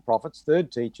 second the prophets,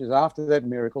 third teachers, after that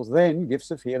miracles, then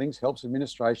gifts of healings, helps,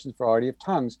 administrations, variety of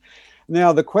tongues.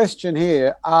 Now the question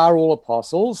here, are all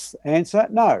apostles? Answer,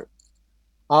 no.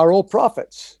 Are all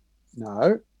prophets?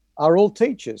 No. Are all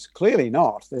teachers? Clearly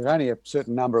not. There's only a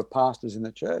certain number of pastors in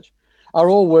the church. Are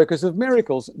all workers of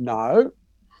miracles? No.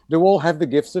 Do all have the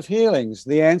gifts of healings?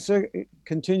 The answer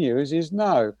continues is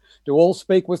no. Do all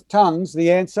speak with tongues?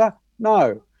 The answer,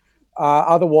 no.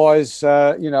 Otherwise,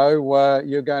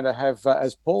 you're going to have,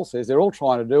 as Paul says, they're all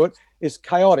trying to do it. It's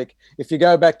chaotic. If you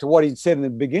go back to what he'd said in the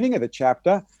beginning of the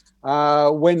chapter,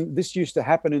 when this used to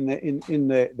happen in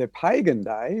the pagan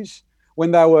days,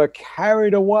 when they were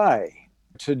carried away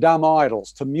to dumb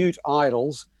idols, to mute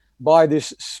idols by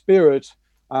this spirit,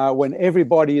 when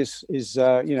everybody is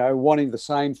wanting the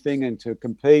same thing and to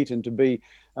compete and to be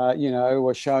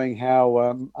showing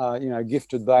how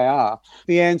gifted they are.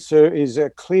 The answer is a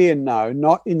clear no.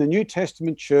 Not in the New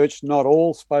Testament church. Not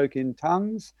all spoke in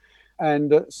tongues,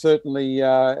 and certainly,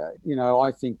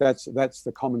 I think that's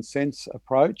the common sense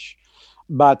approach.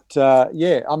 But I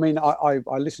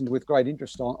listened with great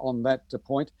interest on that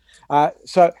point.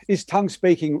 So is tongue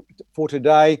speaking for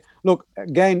today? Look,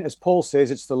 again, as Paul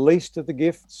says, it's the least of the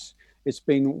gifts. It's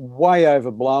been way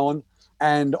overblown.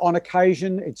 And on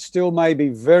occasion, it still may be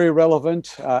very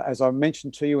relevant, as I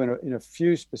mentioned to you, in a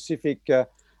few specific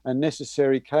and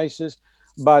necessary cases.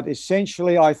 But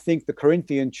essentially, I think the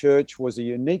Corinthian church was a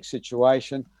unique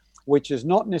situation, which is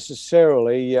not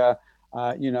necessarily,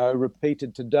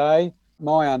 repeated today.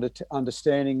 My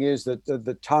understanding is that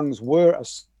the tongues were a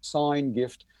sign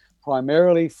gift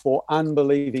primarily for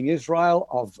unbelieving Israel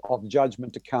of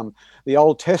judgment to come. The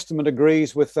Old Testament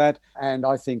agrees with that, and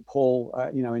I think Paul,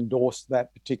 endorsed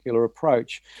that particular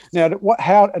approach. Now,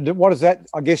 what is that?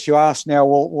 I guess you ask now.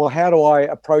 Well, how do I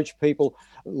approach people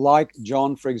like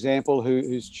John, for example,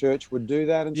 whose church would do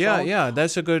that? And so on?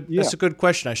 That's a good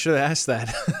question. I should have asked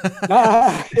that.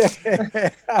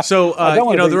 Yeah. So,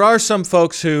 there are some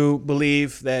folks who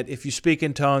believe that if you speak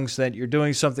in tongues, that you're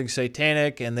doing something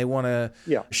satanic, and they want to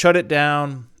shut it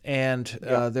down. And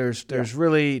there's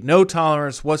really no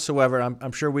tolerance whatsoever.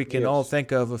 I'm sure we can all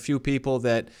think of a few people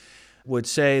that would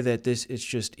say that it's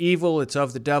just evil, it's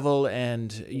of the devil,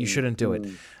 and you shouldn't do it.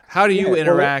 How do you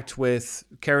interact with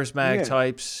charismatic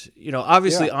types?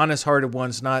 Obviously honest-hearted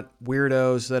ones, not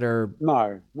weirdos that are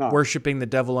worshiping the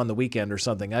devil on the weekend or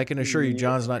something. I can assure you,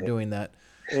 John's not doing that.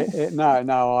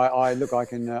 No. I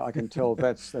can tell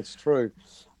that's true.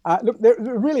 Look, there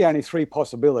are really only three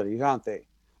possibilities, aren't there?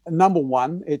 Number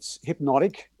one, it's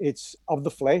hypnotic. It's of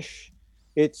the flesh.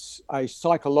 It's a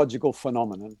psychological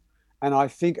phenomenon, and I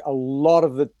think a lot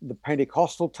of the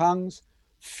Pentecostal tongues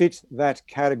fit that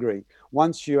category.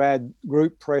 Once you add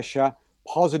group pressure,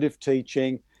 positive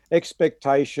teaching,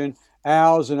 expectation,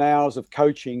 hours and hours of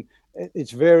coaching, it's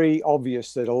very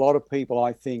obvious that a lot of people,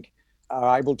 I think,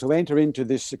 are able to enter into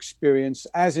this experience,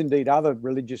 as indeed other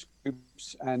religious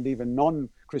groups and even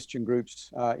non-Christian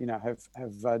groups,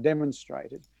 have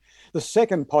demonstrated. The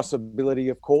second possibility,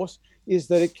 of course, is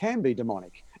that it can be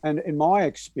demonic. And in my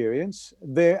experience,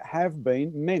 there have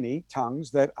been many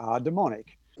tongues that are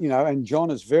demonic. And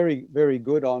John is very, very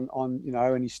good on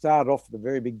and he started off at the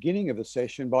very beginning of the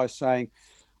session by saying,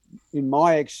 in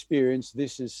my experience,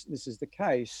 this is the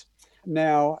case.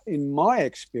 Now, in my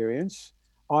experience,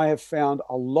 I have found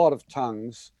a lot of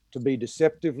tongues to be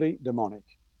deceptively demonic.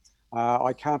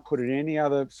 I can't put it any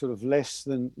other sort of less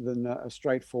than a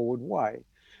straightforward way.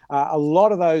 A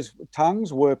lot of those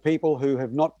tongues were people who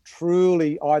have not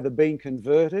truly either been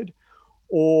converted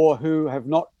or who have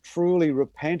not truly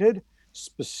repented,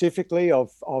 specifically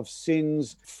of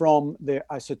sins from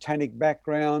a satanic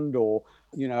background or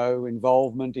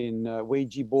involvement in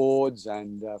Ouija boards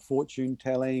and fortune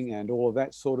telling and all of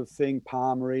that sort of thing,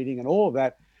 palm reading and all of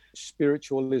that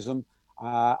spiritualism.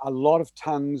 A lot of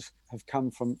tongues have come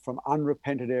from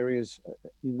unrepented areas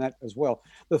in that as well.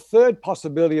 The third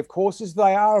possibility, of course, is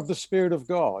they are of the Spirit of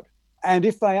God. And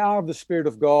if they are of the Spirit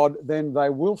of God, then they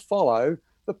will follow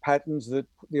the patterns that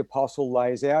the apostle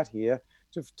lays out here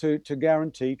to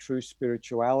guarantee true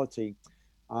spirituality.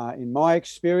 In my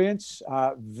experience,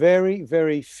 very,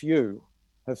 very few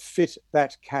have fit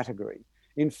that category.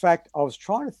 In fact, I was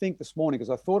trying to think this morning,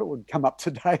 because I thought it would come up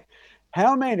today,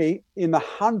 how many in the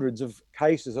hundreds of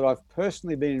cases that I've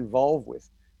personally been involved with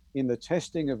in the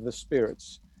testing of the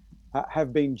spirits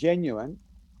have been genuine.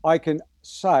 I can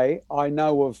say I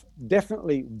know of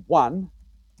definitely one,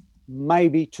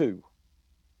 maybe two.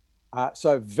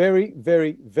 So very,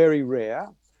 very, very rare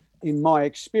in my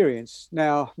experience.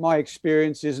 Now, my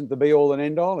experience isn't the be all and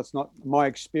end all. It's not, my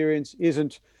experience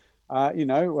isn't,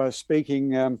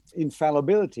 speaking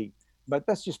infallibility, but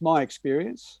that's just my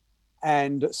experience.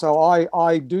 And so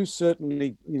I do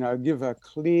certainly, give a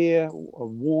clear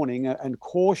warning and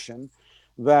caution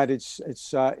that it's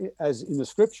as in the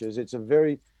scriptures,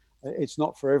 it's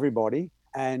not for everybody,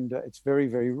 and it's very,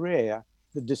 very rare.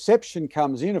 The deception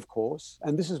comes in, of course,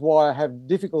 and this is why I have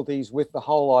difficulties with the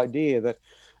whole idea that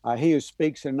he who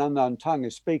speaks in an unknown tongue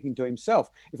is speaking to himself.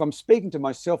 If I'm speaking to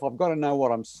myself, I've got to know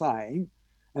what I'm saying.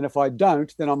 And if I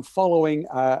don't, then I'm following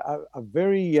a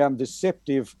very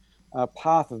deceptive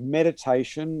path of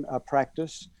meditation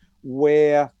practice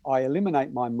where I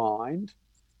eliminate my mind.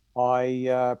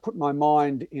 I put my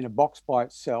mind in a box by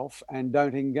itself and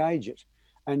don't engage it.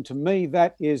 And to me,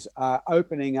 that is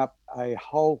opening up a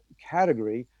whole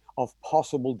category of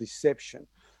possible deception.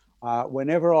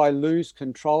 Whenever I lose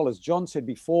control, as John said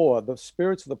before, the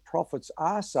spirits of the prophets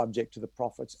are subject to the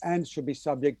prophets and should be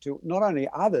subject to not only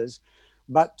others,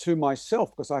 but to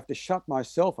myself, because I have to shut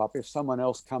myself up if someone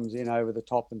else comes in over the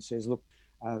top and says, look,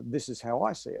 this is how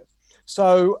I see it.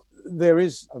 So there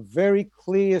is a very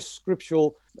clear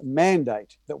scriptural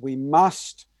mandate that we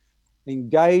must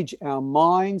engage our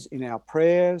minds in our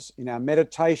prayers, in our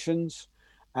meditations,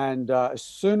 and as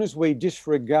soon as we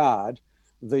disregard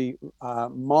the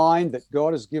mind that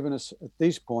God has given us at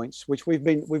these points, which we've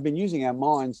been using our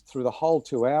minds through the whole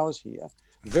 2 hours here,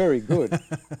 very good.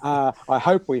 I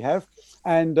hope we have.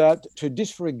 And to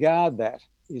disregard that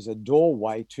is a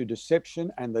doorway to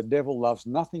deception, and the devil loves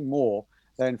nothing more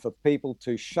than for people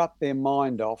to shut their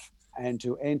mind off and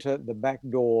to enter the back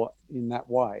door in that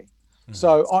way.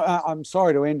 So I'm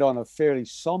sorry to end on a fairly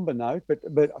somber note,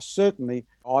 but certainly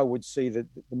I would see that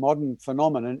the modern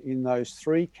phenomenon in those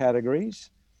three categories.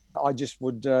 I just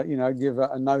would, give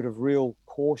a note of real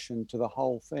caution to the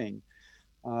whole thing.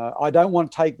 I don't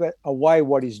want to take that away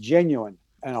what is genuine.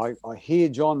 And I hear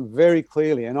John very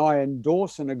clearly, and I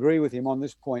endorse and agree with him on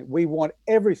this point. We want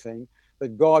everything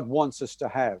that God wants us to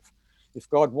have. If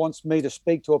God wants me to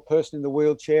speak to a person in the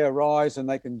wheelchair, rise and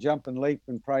they can jump and leap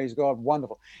and praise God,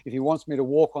 wonderful. If he wants me to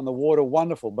walk on the water,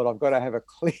 wonderful. But I've got to have a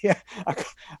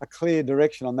clear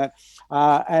direction on that.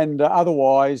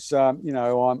 Otherwise,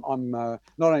 I'm not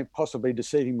only possibly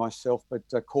deceiving myself, but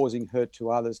causing hurt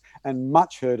to others. And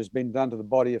much hurt has been done to the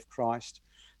body of Christ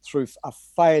through a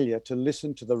failure to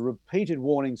listen to the repeated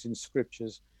warnings in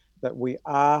scriptures that we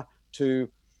are to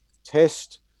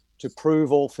test, to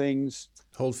prove all things.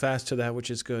 Hold fast to that which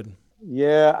is good.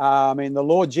 Yeah, the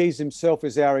Lord Jesus himself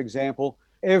is our example.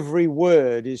 Every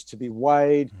word is to be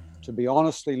weighed, to be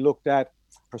honestly looked at,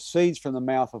 proceeds from the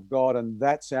mouth of God, and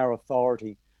that's our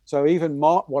authority. So even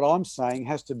what I'm saying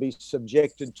has to be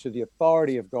subjected to the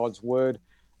authority of God's word,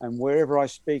 and wherever I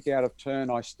speak out of turn,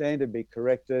 I stand to be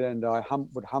corrected, and I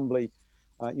would humbly,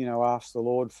 ask the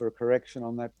Lord for a correction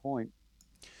on that point.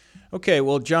 Okay,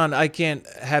 well, John, I can't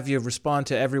have you respond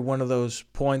to every one of those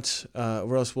points,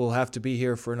 or else we'll have to be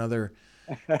here for another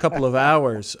couple of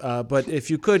hours. But if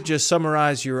you could just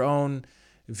summarize your own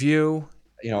view.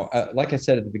 Like I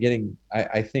said at the beginning,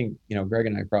 I think, Greg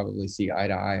and I probably see eye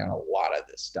to eye on a lot of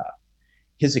this stuff.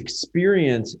 His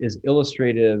experience is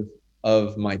illustrative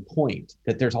of my point,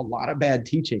 that there's a lot of bad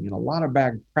teaching and a lot of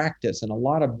bad practice and a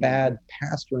lot of bad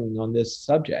pastoring on this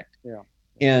subject. Yeah.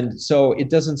 And so it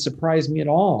doesn't surprise me at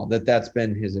all that that's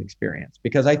been his experience,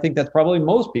 because I think that's probably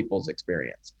most people's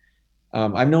experience.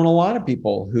 I've known a lot of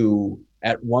people who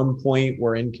at one point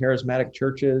were in charismatic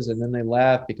churches and then they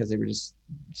left because they were just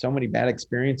so many bad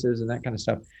experiences and that kind of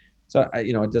stuff. So,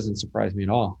 it doesn't surprise me at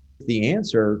all. The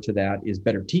answer to that is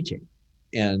better teaching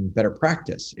and better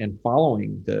practice and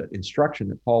following the instruction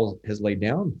that Paul has laid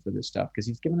down for this stuff, because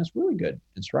he's given us really good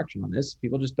instruction on this.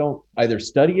 People just don't either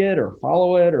study it or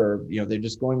follow it, or they're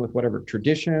just going with whatever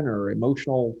tradition or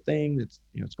emotional thing that's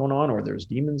it's going on, or there's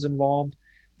demons involved,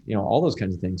 all those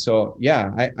kinds of things. So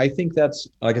yeah, I think that's,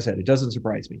 like I said, it doesn't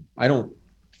surprise me. I don't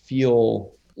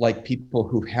feel like people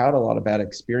who had a lot of bad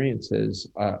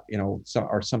experiences are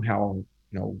somehow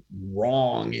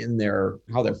wrong in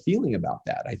how they're feeling about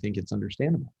that. I think it's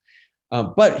understandable.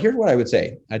 But here's what I would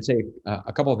say. I'd say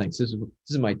a couple of things. This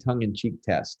is my tongue-in-cheek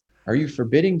test. Are you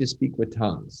forbidding to speak with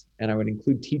tongues? And I would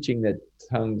include teaching that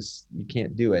tongues, you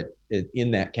can't do it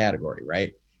in that category,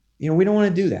 right? We don't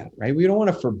want to do that, right? We don't want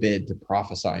to forbid to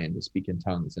prophesy and to speak in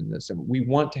tongues in this. And we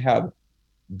want to have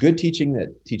good teaching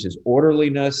that teaches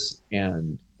orderliness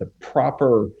and the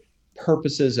proper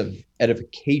purposes of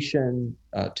edification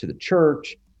to the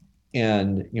church,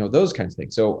 and those kinds of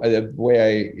things. So the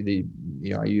way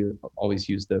I always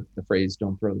use the phrase,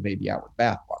 "Don't throw the baby out with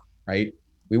bathwater," right?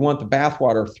 We want the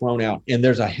bathwater thrown out, and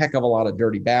there's a heck of a lot of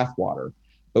dirty bathwater,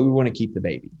 but we want to keep the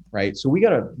baby, right? So we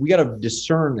gotta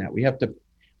discern that. We have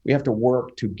to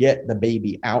work to get the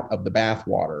baby out of the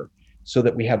bathwater so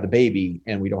that we have the baby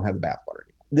and we don't have the bathwater.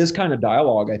 This kind of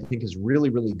dialogue, I think, is really,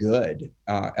 really good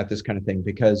at this kind of thing,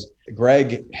 because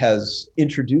Greg has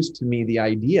introduced to me the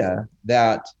idea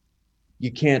that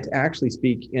you can't actually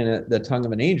speak in the tongue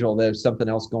of an angel. There's something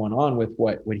else going on with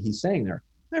what he's saying there.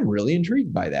 I'm really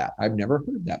intrigued by that. I've never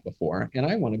heard that before, and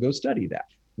I want to go study that.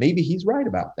 Maybe he's right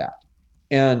about that.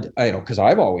 And because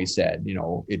I've always said,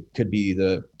 it could be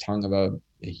the tongue of a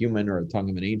human or a tongue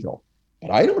of an angel.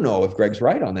 But I don't know if Greg's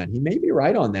right on that. He may be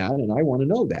right on that, and I want to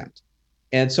know that.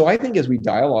 And so I think as we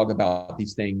dialogue about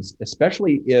these things,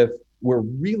 especially if we're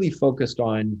really focused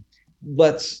on,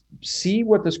 let's see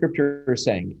what the scripture is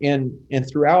saying. And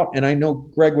throughout, and I know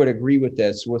Greg would agree with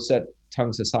this, we'll set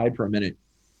tongues aside for a minute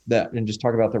and just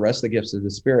talk about the rest of the gifts of the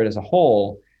Spirit as a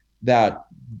whole, that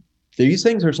these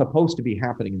things are supposed to be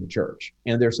happening in the church,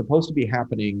 and they're supposed to be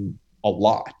happening a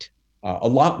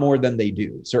lot more than they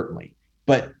do, certainly.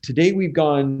 But today we've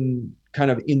gone kind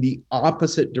of in the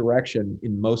opposite direction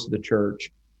in most of the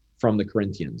church from the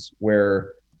Corinthians,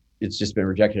 where it's just been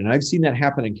rejected. And I've seen that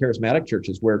happen in charismatic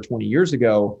churches where 20 years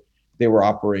ago, they were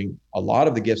offering a lot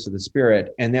of the gifts of the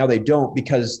Spirit, and now they don't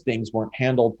because things weren't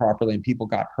handled properly and people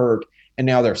got hurt, and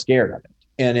now they're scared of it.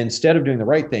 And instead of doing the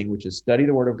right thing, which is study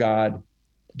the Word of God,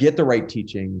 get the right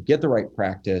teaching, get the right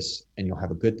practice, and you'll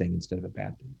have a good thing instead of a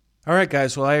bad thing. All right,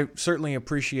 guys. Well, I certainly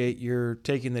appreciate your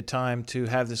taking the time to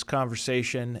have this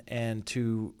conversation and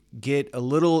to get a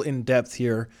little in depth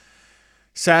here.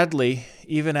 Sadly,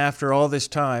 even after all this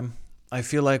time, I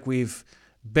feel like we've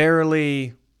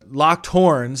barely locked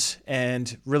horns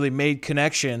and really made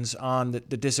connections on the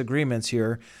disagreements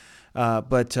here.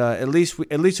 But at least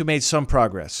we made some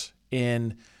progress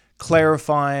in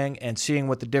clarifying and seeing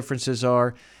what the differences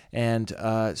are. And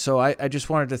so I just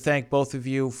wanted to thank both of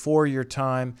you for your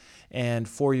time and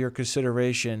for your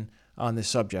consideration on this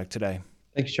subject today.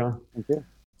 Thanks, Sean. Thank you.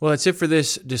 Well, that's it for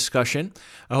this discussion.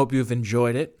 I hope you've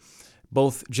enjoyed it.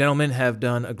 Both gentlemen have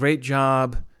done a great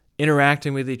job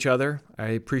interacting with each other. I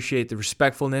appreciate the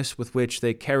respectfulness with which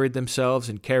they carried themselves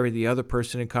and carried the other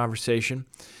person in conversation.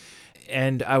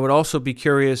 And I would also be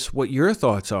curious what your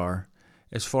thoughts are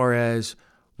as far as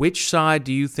which side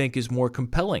do you think is more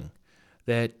compelling,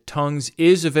 that tongues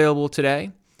is available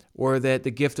today or that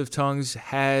the gift of tongues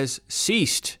has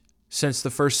ceased since the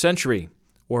first century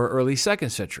or early second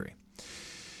century.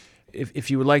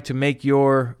 If you would like to make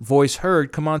your voice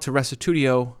heard, come on to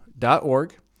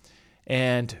restitutio.org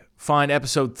and find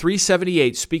episode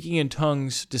 378, Speaking in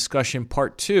Tongues Discussion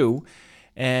Part 2,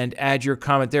 and add your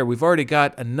comment there. We've already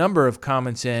got a number of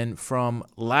comments in from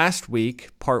last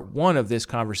week, Part 1 of this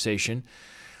conversation.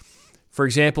 For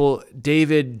example,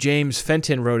 David James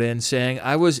Fenton wrote in saying,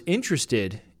 I was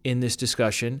interested in this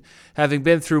discussion, having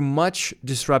been through much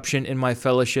disruption in my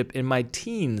fellowship in my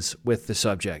teens with the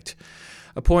subject.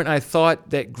 A point I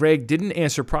thought that Greg didn't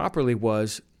answer properly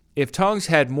was, if tongues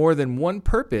had more than one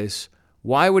purpose,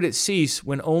 why would it cease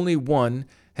when only one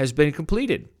has been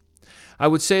completed? I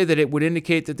would say that it would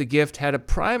indicate that the gift had a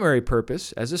primary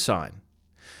purpose as a sign.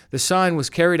 The sign was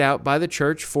carried out by the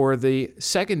church for the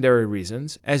secondary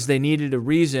reasons, as they needed a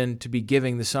reason to be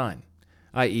giving the sign,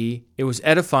 i.e., it was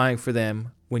edifying for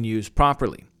them when used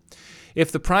properly. If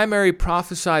the primary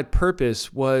prophesied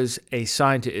purpose was a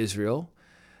sign to Israel,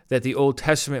 that the Old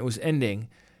Testament was ending,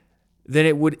 then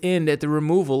it would end at the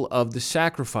removal of the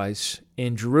sacrifice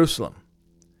in Jerusalem.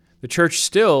 The church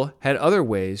still had other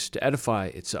ways to edify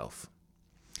itself.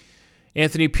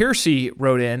 Anthony Piercy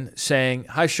wrote in saying,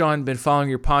 Hi, Sean, been following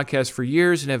your podcast for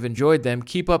years and have enjoyed them.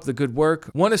 Keep up the good work.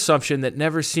 One assumption that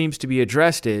never seems to be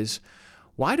addressed is,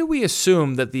 why do we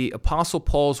assume that the Apostle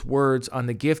Paul's words on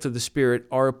the gift of the Spirit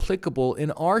are applicable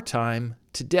in our time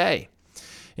today?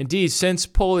 Indeed, since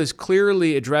Paul is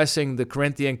clearly addressing the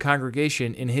Corinthian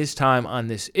congregation in his time on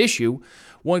this issue,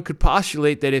 one could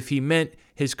postulate that if he meant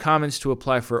his comments to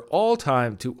apply for all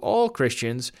time to all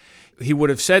Christians, he would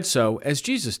have said so as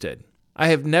Jesus did. I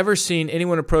have never seen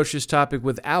anyone approach this topic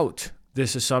without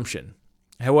this assumption.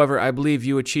 However, I believe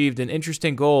you achieved an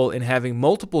interesting goal in having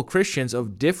multiple Christians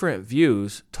of different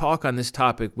views talk on this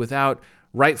topic without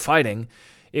right fighting.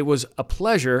 It was a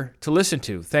pleasure to listen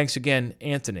to. Thanks again,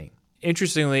 Anthony.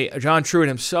 Interestingly, John Truitt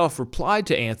himself replied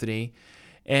to Anthony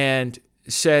and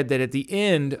said that at the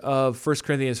end of 1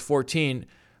 Corinthians 14,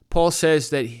 Paul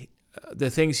says that the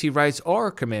things he writes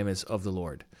are commandments of the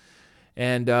Lord.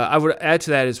 And I would add to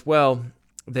that as well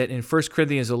that in 1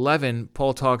 Corinthians 11,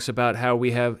 Paul talks about how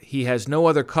he has no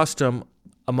other custom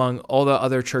among all the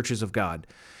other churches of God.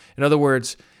 In other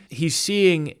words, he's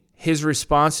seeing his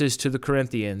responses to the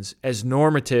Corinthians as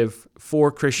normative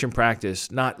for Christian practice,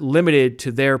 not limited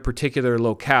to their particular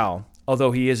locale,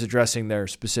 although he is addressing their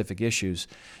specific issues.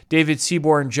 David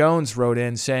Seaborn Jones wrote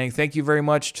in saying, "Thank you very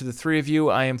much to the three of you.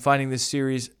 I am finding this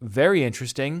series very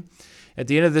interesting. At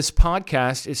the end of this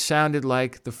podcast, it sounded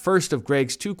like the first of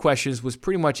Greg's two questions was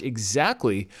pretty much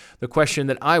exactly the question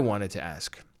that I wanted to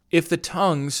ask. If the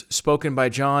tongues spoken by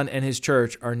John and his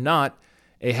church are not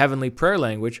a heavenly prayer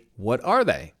language, what are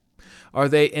they? Are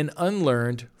they an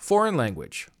unlearned foreign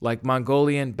language, like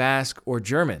Mongolian, Basque, or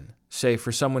German, say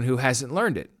for someone who hasn't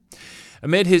learned it?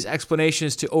 Amid his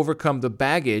explanations to overcome the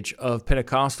baggage of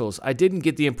Pentecostals, I didn't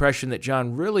get the impression that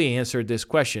John really answered this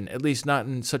question, at least not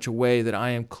in such a way that I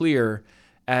am clear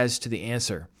as to the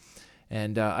answer.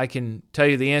 And I can tell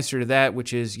you the answer to that,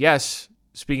 which is yes,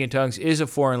 speaking in tongues is a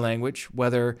foreign language,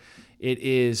 whether it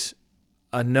is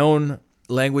a known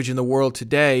language in the world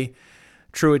today.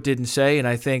 Truitt didn't say, and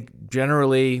I think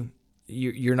generally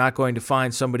you're not going to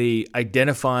find somebody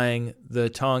identifying the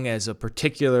tongue as a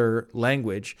particular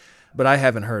language, but I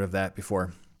haven't heard of that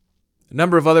before. A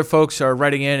number of other folks are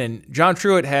writing in, and John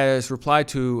Truitt has replied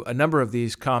to a number of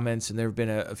these comments, and there have been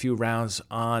a few rounds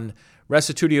on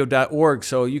restitutio.org,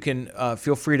 so you can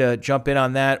feel free to jump in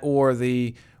on that or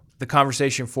the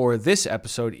conversation for this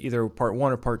episode, either part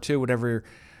 1 or part 2, whatever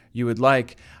you would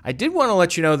like. I did want to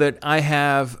let you know that I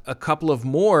have a couple of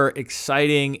more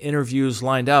exciting interviews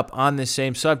lined up on this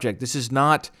same subject. This is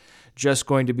not just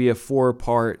going to be a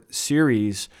 4-part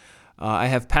series. I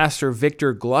have Pastor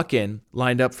Victor Gluckin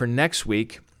lined up for next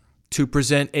week to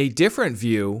present a different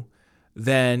view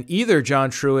than either John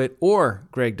Truitt or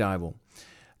Greg Deuble.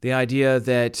 The idea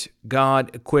that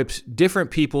God equips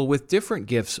different people with different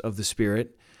gifts of the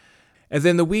Spirit. And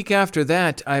then the week after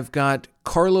that, I've got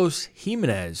Carlos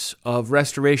Jimenez of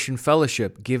Restoration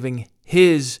Fellowship giving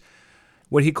his,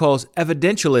 what he calls,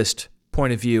 evidentialist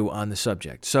point of view on the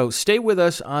subject. So stay with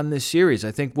us on this series.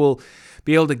 I think we'll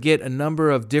be able to get a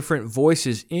number of different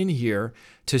voices in here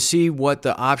to see what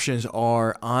the options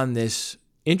are on this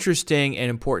interesting and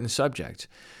important subject.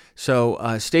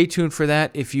 So stay tuned for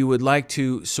that. If you would like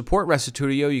to support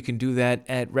Restitutio, you can do that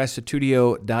at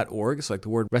restitutio.org. It's like the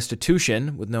word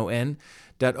restitution with no N,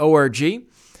 .org.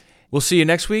 We'll see you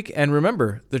next week, and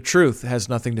remember, the truth has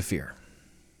nothing to fear.